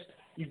best.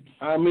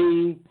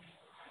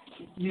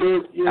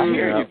 Your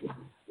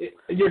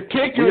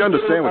kickers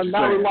are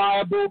not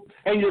reliable,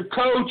 and your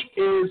coach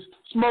is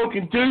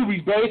smoking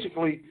doobies,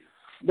 basically.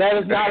 That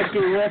is not a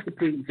good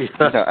recipe.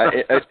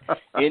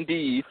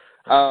 Indeed.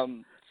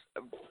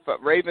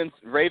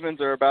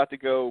 Ravens are about to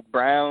go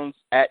Browns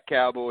at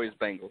Cowboys,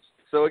 Bengals.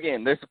 So,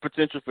 again, there's a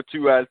potential for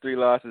 2 out of 3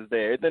 losses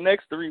there. The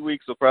next 3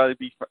 weeks will probably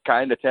be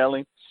kind of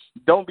telling.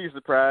 Don't be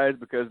surprised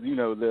because,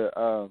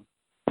 the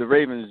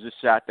Ravens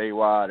just shot their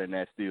wad in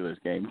that Steelers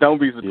game.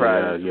 Don't be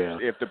surprised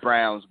if the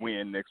Browns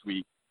win next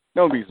week.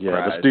 Don't be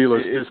surprised. Yeah, the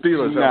Steelers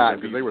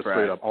because they were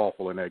straight up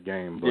awful in that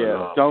game.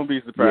 But, don't be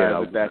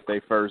surprised if that's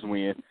their first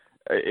win.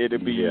 It'll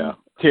be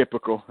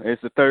typical.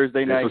 It's a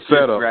Thursday night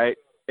setup, right?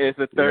 It's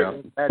a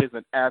That is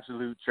an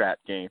absolute trap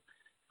game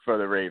for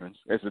the Ravens.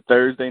 It's a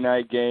Thursday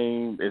night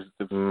game. It's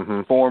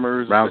the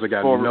formers. Browns have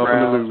got nothing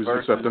to lose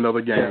except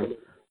another game.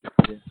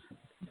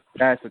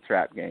 That's a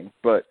trap game,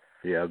 but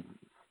it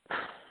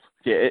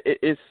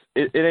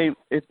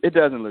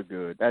doesn't look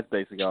good. That's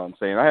basically all I'm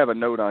saying. I have a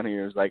note on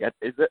here. It's like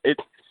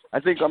I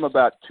think I'm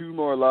about 2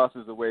 more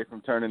losses away from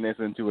turning this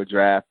into a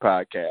draft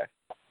podcast.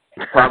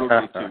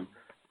 Probably 2.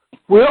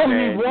 We only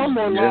need 1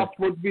 more loss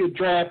to be a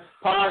draft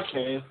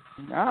podcast.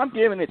 I'm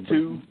giving it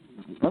 2.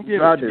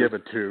 I'd give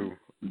it 2.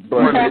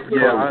 But I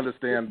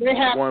understand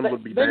one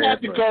would be bad. They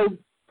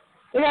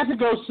have to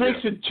go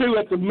 6-2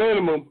 at the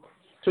minimum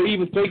to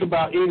even think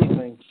about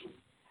anything.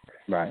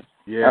 Right.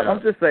 Yeah. I'm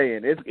just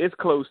saying it's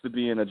close to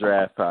being a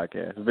draft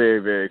podcast. Very,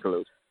 very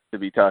close to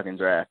be talking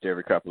draft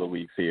every couple of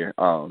weeks here.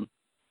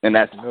 And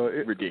that's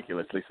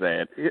ridiculously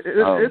sad.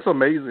 It's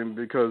amazing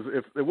because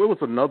if it was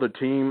another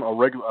team, a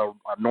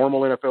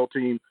normal NFL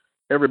team,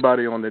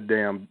 everybody on the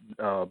damn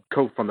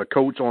coach, from the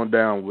coach on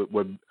down,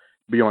 would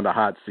be on the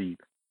hot seat.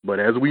 But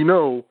as we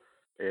know,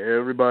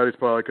 everybody's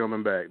probably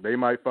coming back. They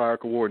might fire a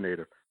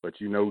coordinator, but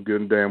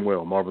good and damn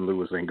well Marvin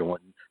Lewis ain't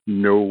going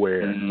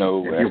nowhere.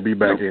 Nowhere. He'll be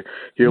back in.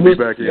 He'll be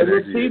back in next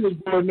year. This team is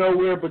going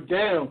nowhere but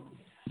down.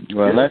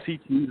 Well, unless he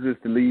chooses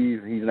to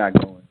leave, he's not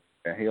going.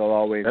 He'll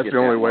always get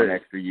that one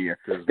extra year.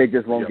 They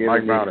just won't give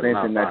him the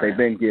extension that they've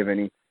been giving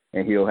him,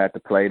 and he'll have to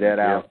play that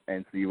out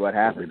and see what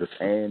happens.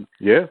 And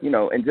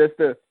and just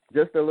a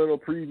little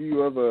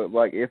preview of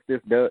if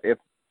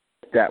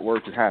that were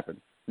to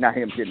happen. Not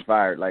him getting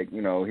fired,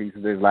 he's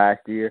his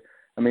last year.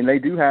 I mean, they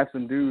do have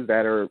some dudes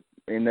that are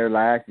in their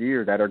last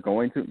year that are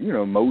going to,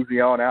 mosey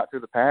on out to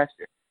the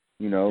pasture.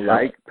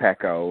 Like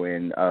Pecco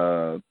and,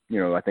 I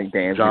think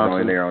Dan's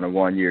going there on a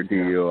 1-year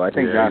deal. I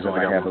think Johnson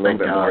might have a little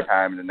bit more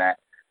time than that.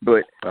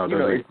 But,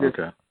 it's just,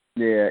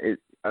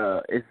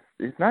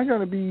 it's not going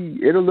to be,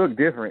 it'll look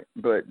different,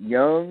 but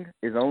young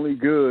is only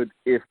good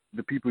if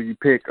the people you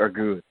pick are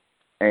good.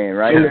 And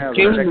right now,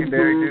 the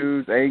secondary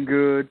dudes ain't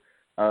good.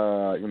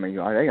 Are they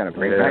going to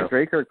bring back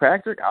Drake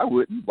Kirkpatrick? I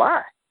wouldn't.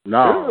 Why?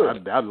 No,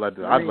 I'd let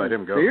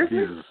him go.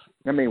 Seriously?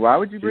 I mean, why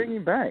would you bring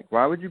him back?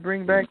 Why would you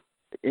bring back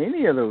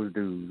any of those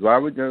dudes? Why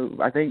would you?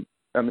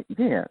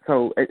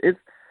 So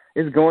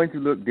it's going to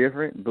look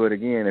different. But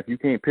again, if you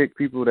can't pick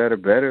people that are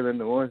better than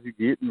the ones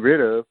you're getting rid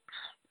of,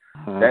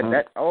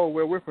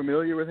 we're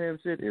familiar with him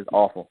shit is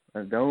awful.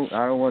 I don't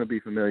want to be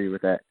familiar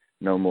with that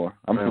no more.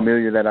 I'm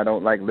familiar that I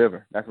don't like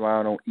liver. That's why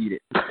I don't eat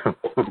it.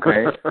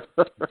 Okay,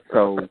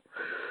 so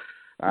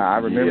I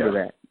remember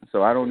that.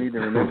 So I don't need to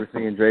remember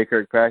seeing Drake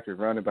Kirkpatrick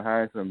running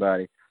behind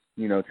somebody,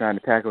 trying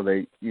to tackle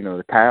the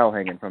towel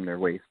hanging from their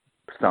waist.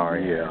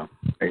 Sorry. Yeah.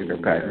 Drake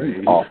Kirkpatrick.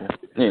 He's awful.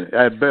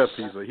 At best,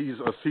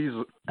 he's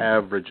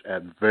average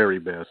at very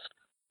best.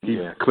 He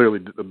clearly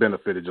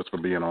benefited just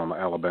from being on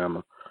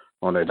Alabama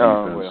on that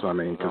defense.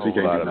 Because he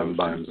can't do nothing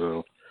by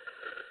himself.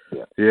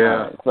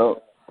 Yeah.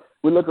 So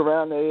we look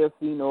around the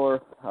AFC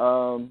North.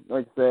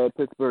 Like I said,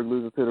 Pittsburgh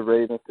loses to the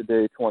Ravens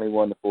today,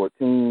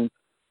 21-14.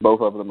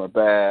 Both of them are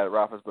bad.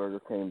 Roethlisberger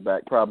came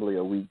back probably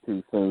a week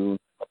too soon.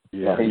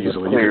 Yeah, he's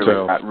easily.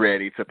 clearly not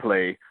ready to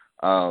play.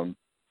 He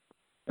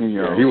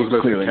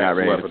was clearly not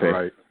ready to play.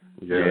 Right.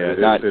 Yeah,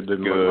 it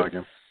didn't good. look like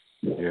him.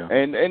 Yeah.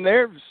 And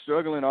they're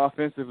struggling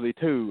offensively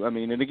too. I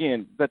mean, and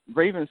again, the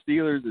Ravens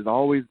Steelers is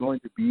always going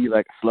to be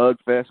like a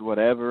slugfest,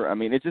 whatever. I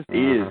mean, it just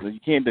is. You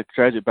can't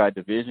judge it by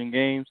division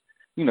games.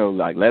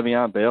 Like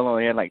Le'Veon Bell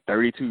only had like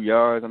 32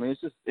 yards. I mean,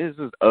 it's just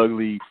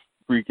ugly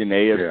freaking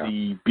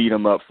AFC beat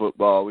 'em up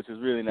football, which is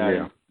really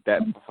not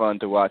that fun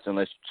to watch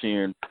unless you're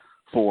cheering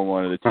for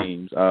one of the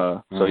teams.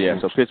 So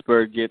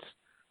Pittsburgh gets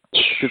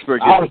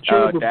Dallas.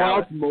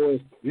 Baltimore.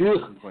 Yeah,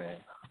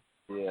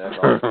 that's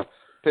awesome.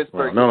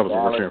 Pittsburgh. None of us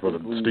are cheering for the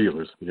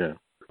Steelers. Yeah.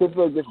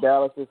 Pittsburgh gets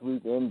Dallas this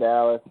week in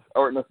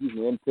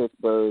in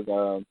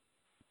Pittsburgh.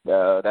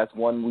 That's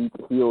 1 week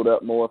healed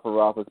up more for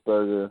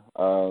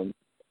Roethlisberger.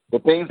 The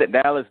things that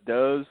Dallas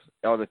does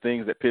are the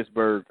things that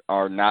Pittsburgh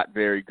are not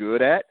very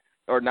good at,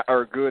 or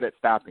good at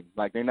stopping.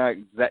 Like they're not.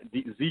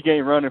 Zeke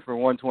ain't running for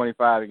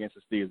 125 against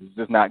the Steelers. It's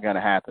just not going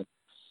to happen.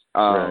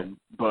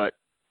 But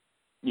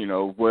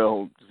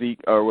will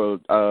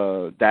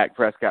Dak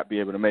Prescott be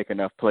able to make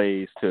enough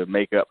plays to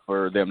make up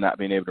for them not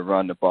being able to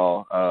run the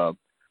ball?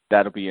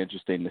 That'll be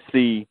interesting to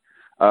see.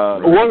 I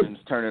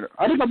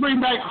think I bring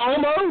back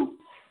Homo.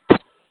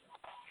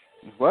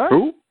 What?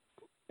 Who?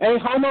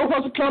 Ain't Homo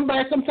supposed to come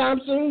back sometime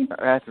soon?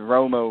 That's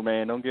Romo,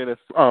 man. Don't get us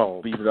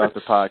beat it off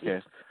the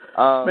podcast.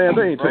 Man,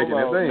 they ain't taking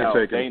Romo, it. They ain't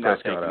taking they not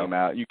Prescott taking him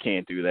out. You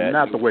can't do that.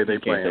 Not the way they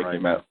playing right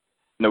now.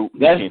 Nope.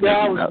 That's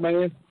Dallas,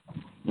 man.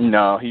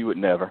 No, he would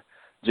never.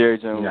 Jerry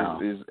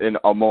Jones is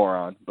a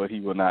moron, but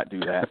he will not do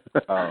that.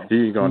 He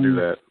ain't gonna do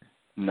that.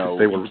 No,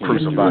 they will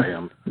crucify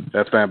him.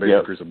 That fan base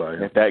will crucify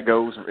him. If that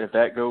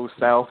goes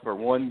south for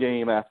one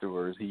game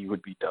afterwards, he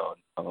would be done.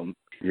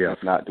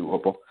 It's not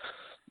doable.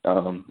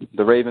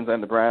 The Ravens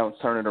and the Browns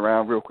turn it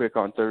around real quick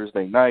on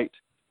Thursday night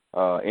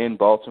in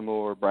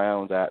Baltimore.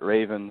 Browns at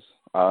Ravens.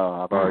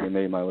 I've already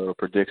made my little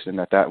prediction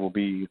that will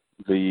be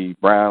the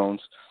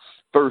Browns'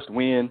 first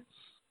win.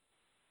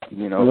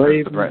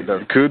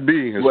 Could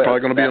be. It's probably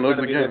going to be an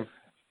ugly game.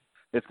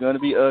 It's going to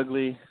be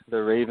ugly.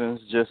 The Ravens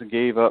just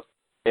gave up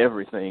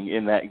everything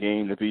in that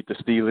game to beat the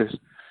Steelers.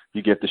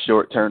 You get the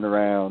short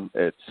turnaround.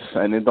 It's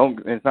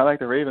not like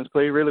the Ravens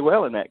played really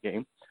well in that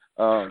game.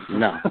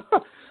 No.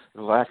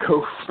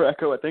 Flacco,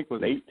 I think,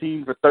 was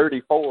 18 for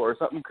 34 or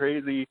something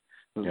crazy.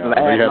 They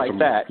had like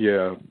that.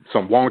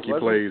 Some wonky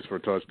plays for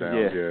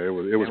touchdowns. Yeah, it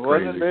was crazy. It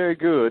wasn't very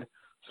good.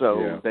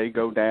 So they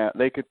go down.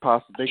 They could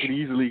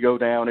easily go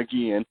down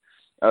again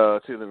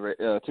to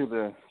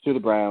the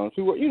Browns,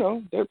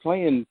 who they're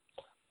playing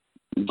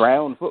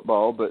Brown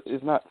football, but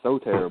it's not so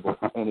terrible.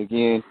 And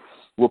again,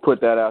 we'll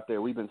put that out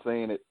there. We've been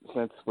saying it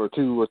for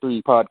 2 or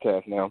 3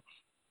 podcasts now.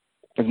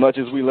 As much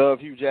as we love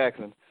Hugh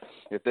Jackson,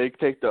 if they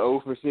take the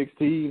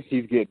 0-16,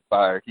 he's getting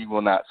fired. He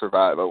will not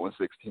survive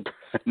 0-16.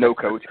 No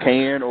coach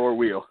can or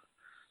will.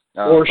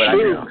 Or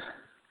should.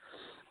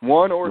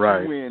 1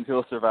 or 2 wins,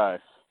 he'll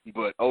survive.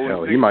 But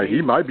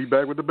he might be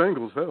back with the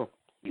Bengals. Hell.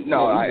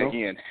 No,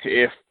 again,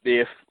 if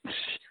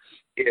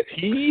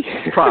he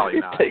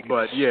probably not.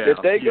 But if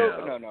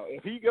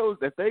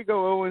they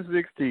go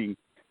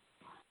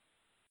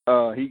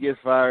 0-16, he gets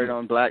fired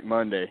on Black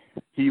Monday.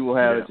 He will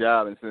have a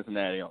job in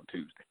Cincinnati on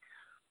Tuesday.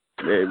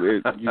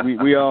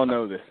 We all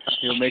know this.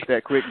 He'll make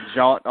that quick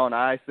jaunt on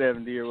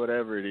I-70 or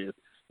whatever it is,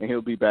 and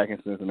he'll be back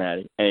in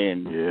Cincinnati.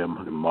 And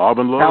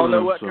Marvin Love. I don't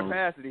know what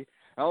capacity.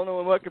 I don't know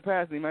in what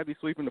capacity. He might be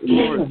sweeping the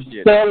floor and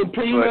shit. Selling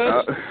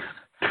peanuts.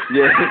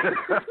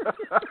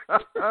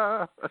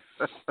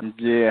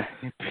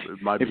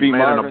 It might be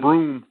man in a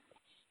broom.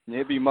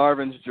 It'd be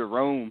Marvin's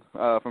Jerome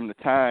from the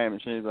Time,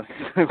 and she's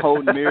like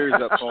holding mirrors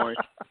up for him.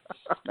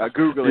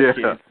 Google it,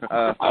 kid.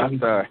 I'm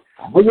sorry.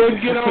 We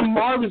wouldn't get on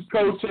Marvin's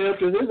coattail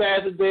because his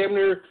ass is damn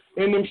near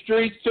in them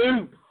streets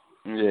too.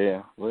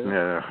 Yeah. Well,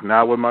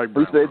 now with Mike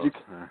Brown.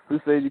 Who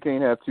said you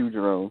can't have 2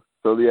 Jeromes?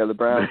 So the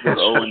Browns go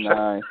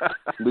 0-9,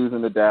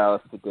 losing to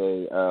Dallas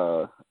today,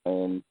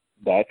 and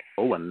that's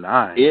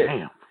 0-9.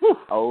 Damn.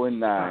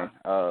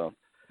 0-9.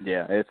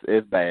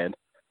 It's bad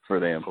for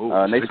them.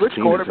 And they switched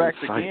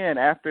quarterbacks again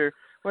after.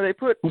 Well, they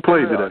put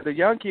the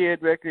young kid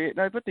back in.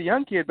 No, they put the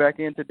young kid back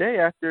in today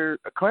after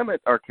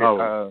Clement or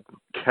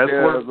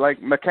Kessler,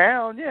 like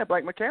McCown. Yeah,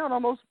 like McCown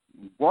almost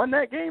won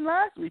that game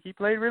last week. He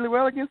played really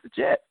well against the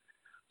Jets.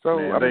 So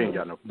they ain't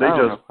got no. They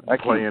just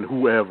playing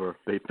whoever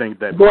they think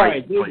that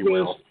might play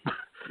well.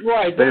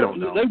 Right. They don't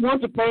know. They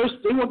want the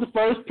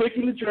first pick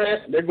in the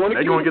draft. They're going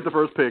to get the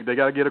first pick. They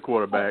got to get a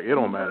quarterback. It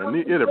don't matter.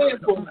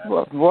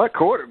 What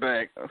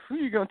quarterback? Who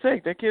you going to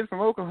take? That kid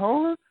from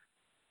Oklahoma?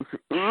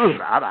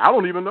 I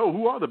don't even know.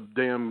 Who are the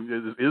damn?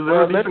 Is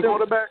there a decent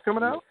quarterback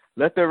coming out?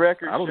 Let the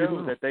record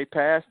show that they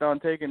passed on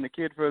taking the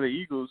kid for the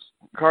Eagles,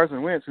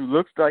 Carson Wentz, who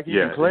looks like he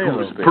can play a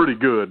little bit. Pretty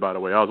good, by the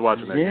way. I was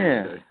watching that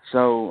game today.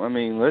 So, I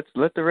mean, let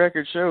the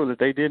record show that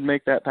they did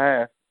make that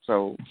pass.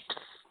 So,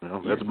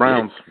 Well, that's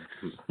Browns.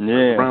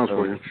 Yeah, Browns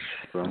for you.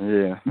 So.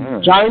 Yeah.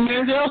 Right. Johnny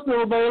Manziel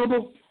still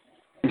available.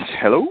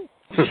 Hello.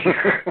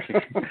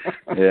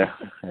 Yeah.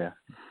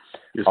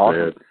 It's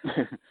awesome.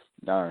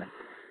 bad.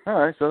 All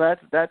right. So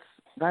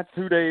that's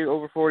 2 day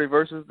over 40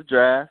 versus the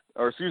draft,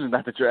 or excuse me,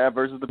 not the draft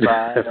versus the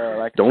bye.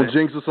 Like Don't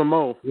jinx us some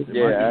more.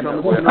 Yeah,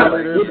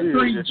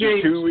 This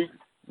is 2 weeks.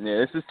 Yeah,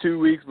 this is 2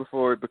 weeks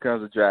before it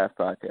becomes a draft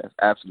podcast.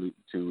 Absolutely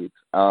 2 weeks.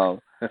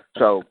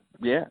 So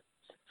yeah.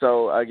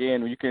 So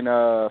again, you can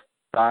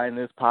find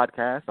this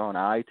podcast on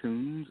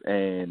iTunes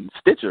and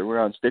Stitcher. We're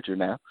on Stitcher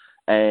now,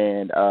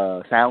 and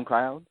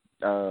SoundCloud.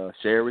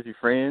 Share with your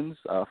friends.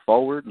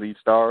 Forward, leave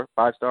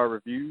 5-star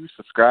reviews,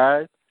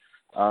 subscribe.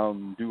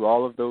 Do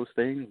all of those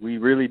things. We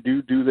really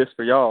do this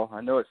for y'all.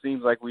 I know it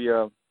seems like we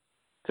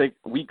take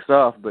weeks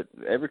off, but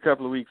every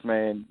couple of weeks,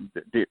 man,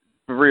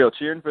 for real,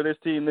 cheering for this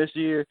team this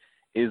year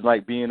is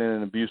like being in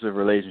an abusive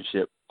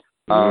relationship.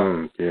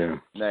 Yeah.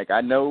 Like,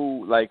 I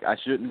know, like, I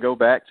shouldn't go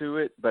back to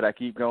it, but I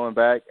keep going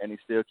back, and he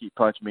still keep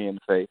punching me in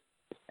the face.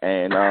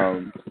 And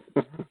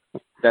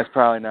that's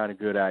probably not a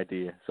good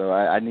idea. So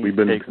I need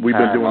to take some We've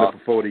been doing off. it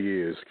for 40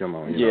 years. Come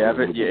on.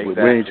 Exactly.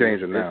 We ain't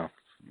changing now.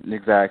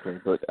 Exactly.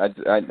 But I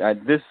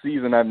this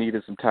season I've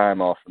needed some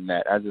time off from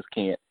that. I just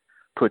can't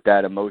put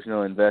that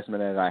emotional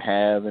investment as I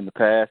have in the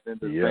past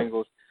into the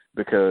Bengals,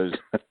 because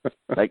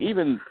like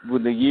even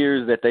with the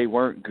years that they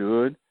weren't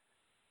good,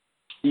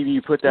 even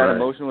you put that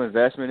emotional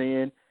investment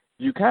in,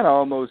 you kind of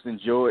almost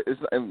enjoy it.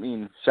 I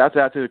mean, shouts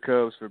out to the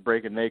Cubs for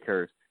breaking their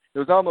curse. It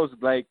was almost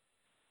like,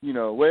 we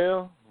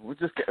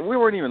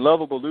weren't even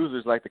lovable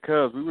losers like the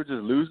Cubs. We were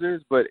just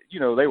losers, but,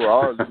 they were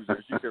all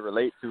losers. You could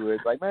relate to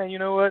it. Like, man, you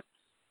know what?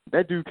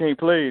 That dude can't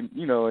play. And,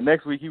 and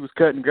next week he was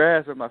cutting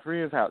grass at my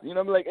friend's house.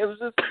 Like, it was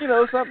just,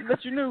 something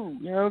that you knew,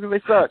 because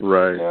they sucked.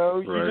 Right.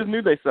 You just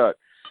knew they sucked.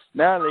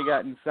 Now they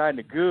got inside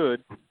the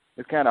good.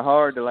 It's kind of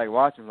hard to, like,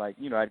 watch them. Like,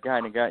 I'd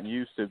kind of gotten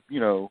used to,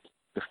 the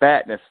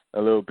fatness a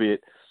little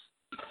bit.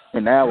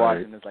 And now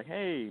watching, it's like,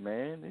 hey,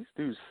 man, these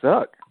dudes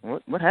suck.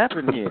 What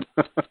happened here?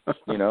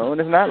 And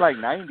it's not like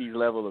 90s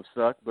level of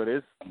suck, but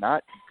it's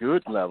not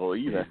good level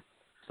either.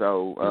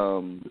 So,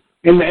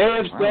 and the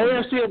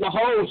AFC as a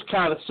whole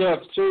kind of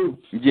sucks too.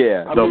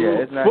 Yeah,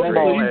 it's not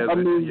football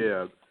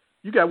great.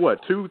 You got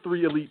what,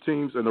 2-3 elite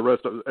teams, and the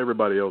rest of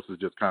everybody else is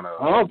just kind of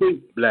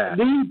blah.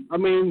 New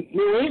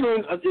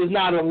England is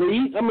not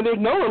elite. There's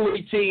no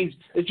elite teams.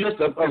 It's just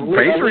a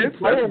Patriots.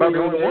 That's about the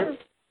only one.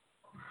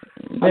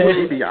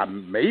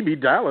 Maybe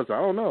Dallas.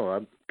 I don't know.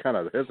 I'm kind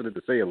of hesitant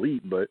to say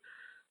elite, but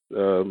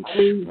look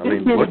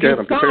at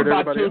them compared to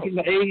everybody else. In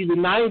the 80s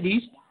and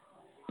 90s.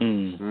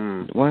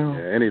 Well,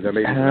 any of them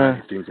 80s and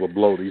 90s teams will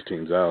blow these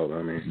teams out.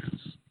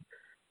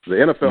 The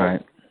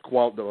NFL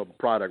quality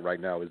product right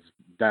now is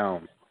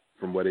down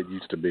from what it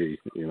used to be.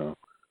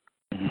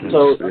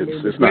 So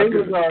it's not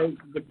good.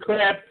 The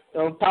crap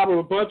on top of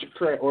a bunch of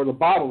crap, or the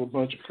bottom of a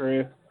bunch of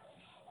crap.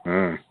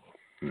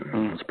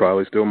 It's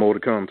probably still more to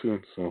come too.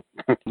 So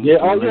what do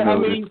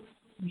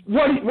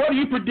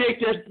you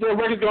predict the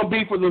record's going to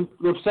be for the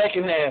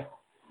second half?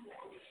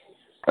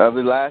 Of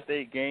the last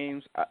 8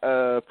 games,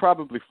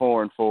 probably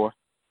 4-4.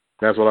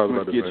 That's what I was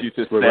about to say. Get you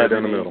to right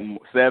down the middle.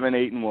 7,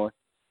 8-1.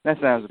 That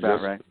sounds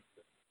about right.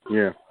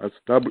 Yeah,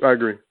 I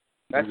agree.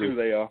 That's who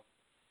they are.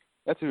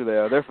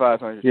 They're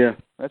 500. Yeah,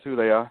 that's who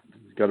they are.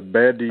 Got a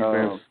bad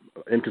defense,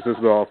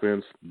 inconsistent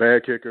offense,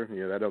 bad kicker.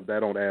 Yeah, that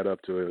don't add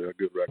up to a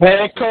good record.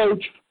 Bad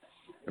coach.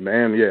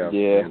 Man,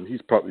 and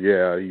he's probably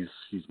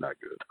he's not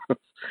good.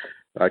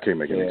 I can't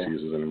make any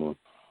excuses anymore.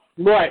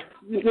 Right.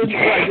 The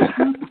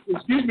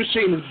excuse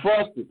machine is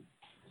busted.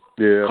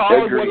 Yeah.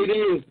 Call it what it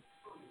is.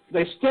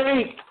 They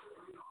stink.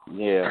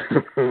 Yeah.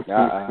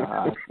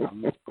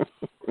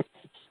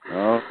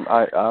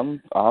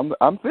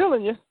 I'm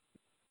feeling you.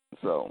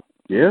 So.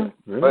 Yeah.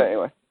 But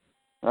anyway.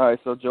 All right,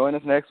 so join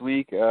us next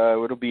week.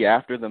 It'll be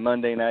after the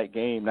Monday night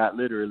game, not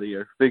literally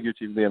or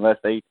figuratively, unless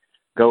they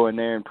go in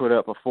there and put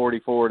up a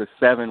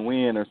 44-7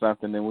 win or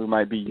something, then we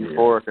might be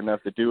euphoric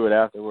enough to do it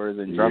afterwards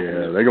and jump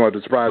in. They're going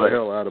to surprise the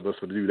hell out of us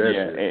to do that.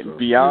 Yeah, and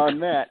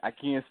beyond that, I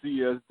can't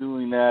see us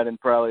doing that and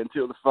probably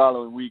until the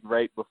following week,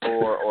 right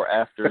before or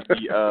after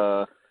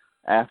the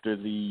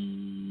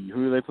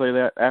who do they play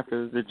that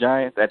after the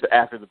Giants?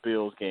 After the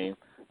Bills game.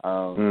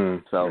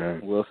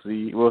 We'll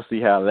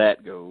see how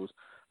that goes.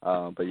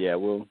 But yeah,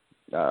 we'll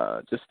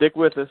just stick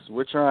with us.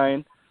 We're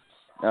trying.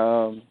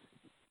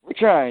 We're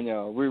trying,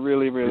 y'all. We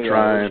really are.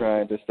 We're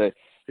trying to stay.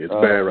 It's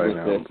bad right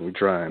now. We're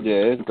trying.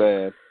 Yeah, it's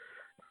bad.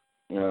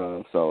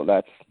 So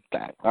that's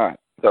that. All right.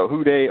 So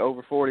Who Dey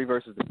over 40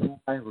 versus the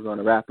guy. We're going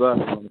to wrap up.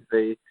 I'm going to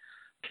say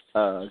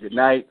good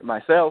night.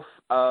 Myself,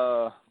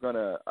 going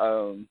to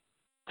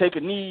take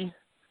a knee,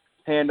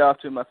 hand off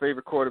to my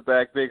favorite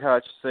quarterback, Big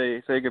Hutch.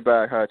 Say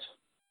goodbye, Hutch.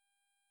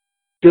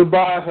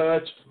 Goodbye,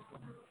 Hutch.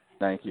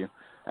 Thank you.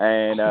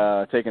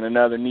 And taking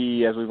another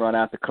knee as we run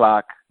out the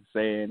clock,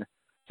 saying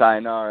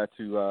sayonara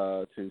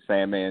to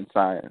Sandman.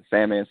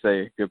 Sandman,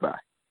 say goodbye.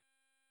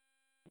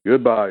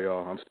 Goodbye,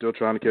 y'all. I'm still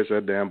trying to catch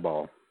that damn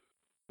ball.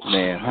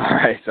 Man, all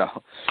right.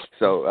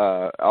 So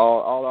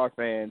all our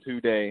fans, Who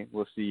Dey,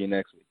 we'll see you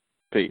next week.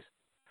 Peace.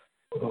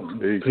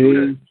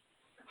 Peace.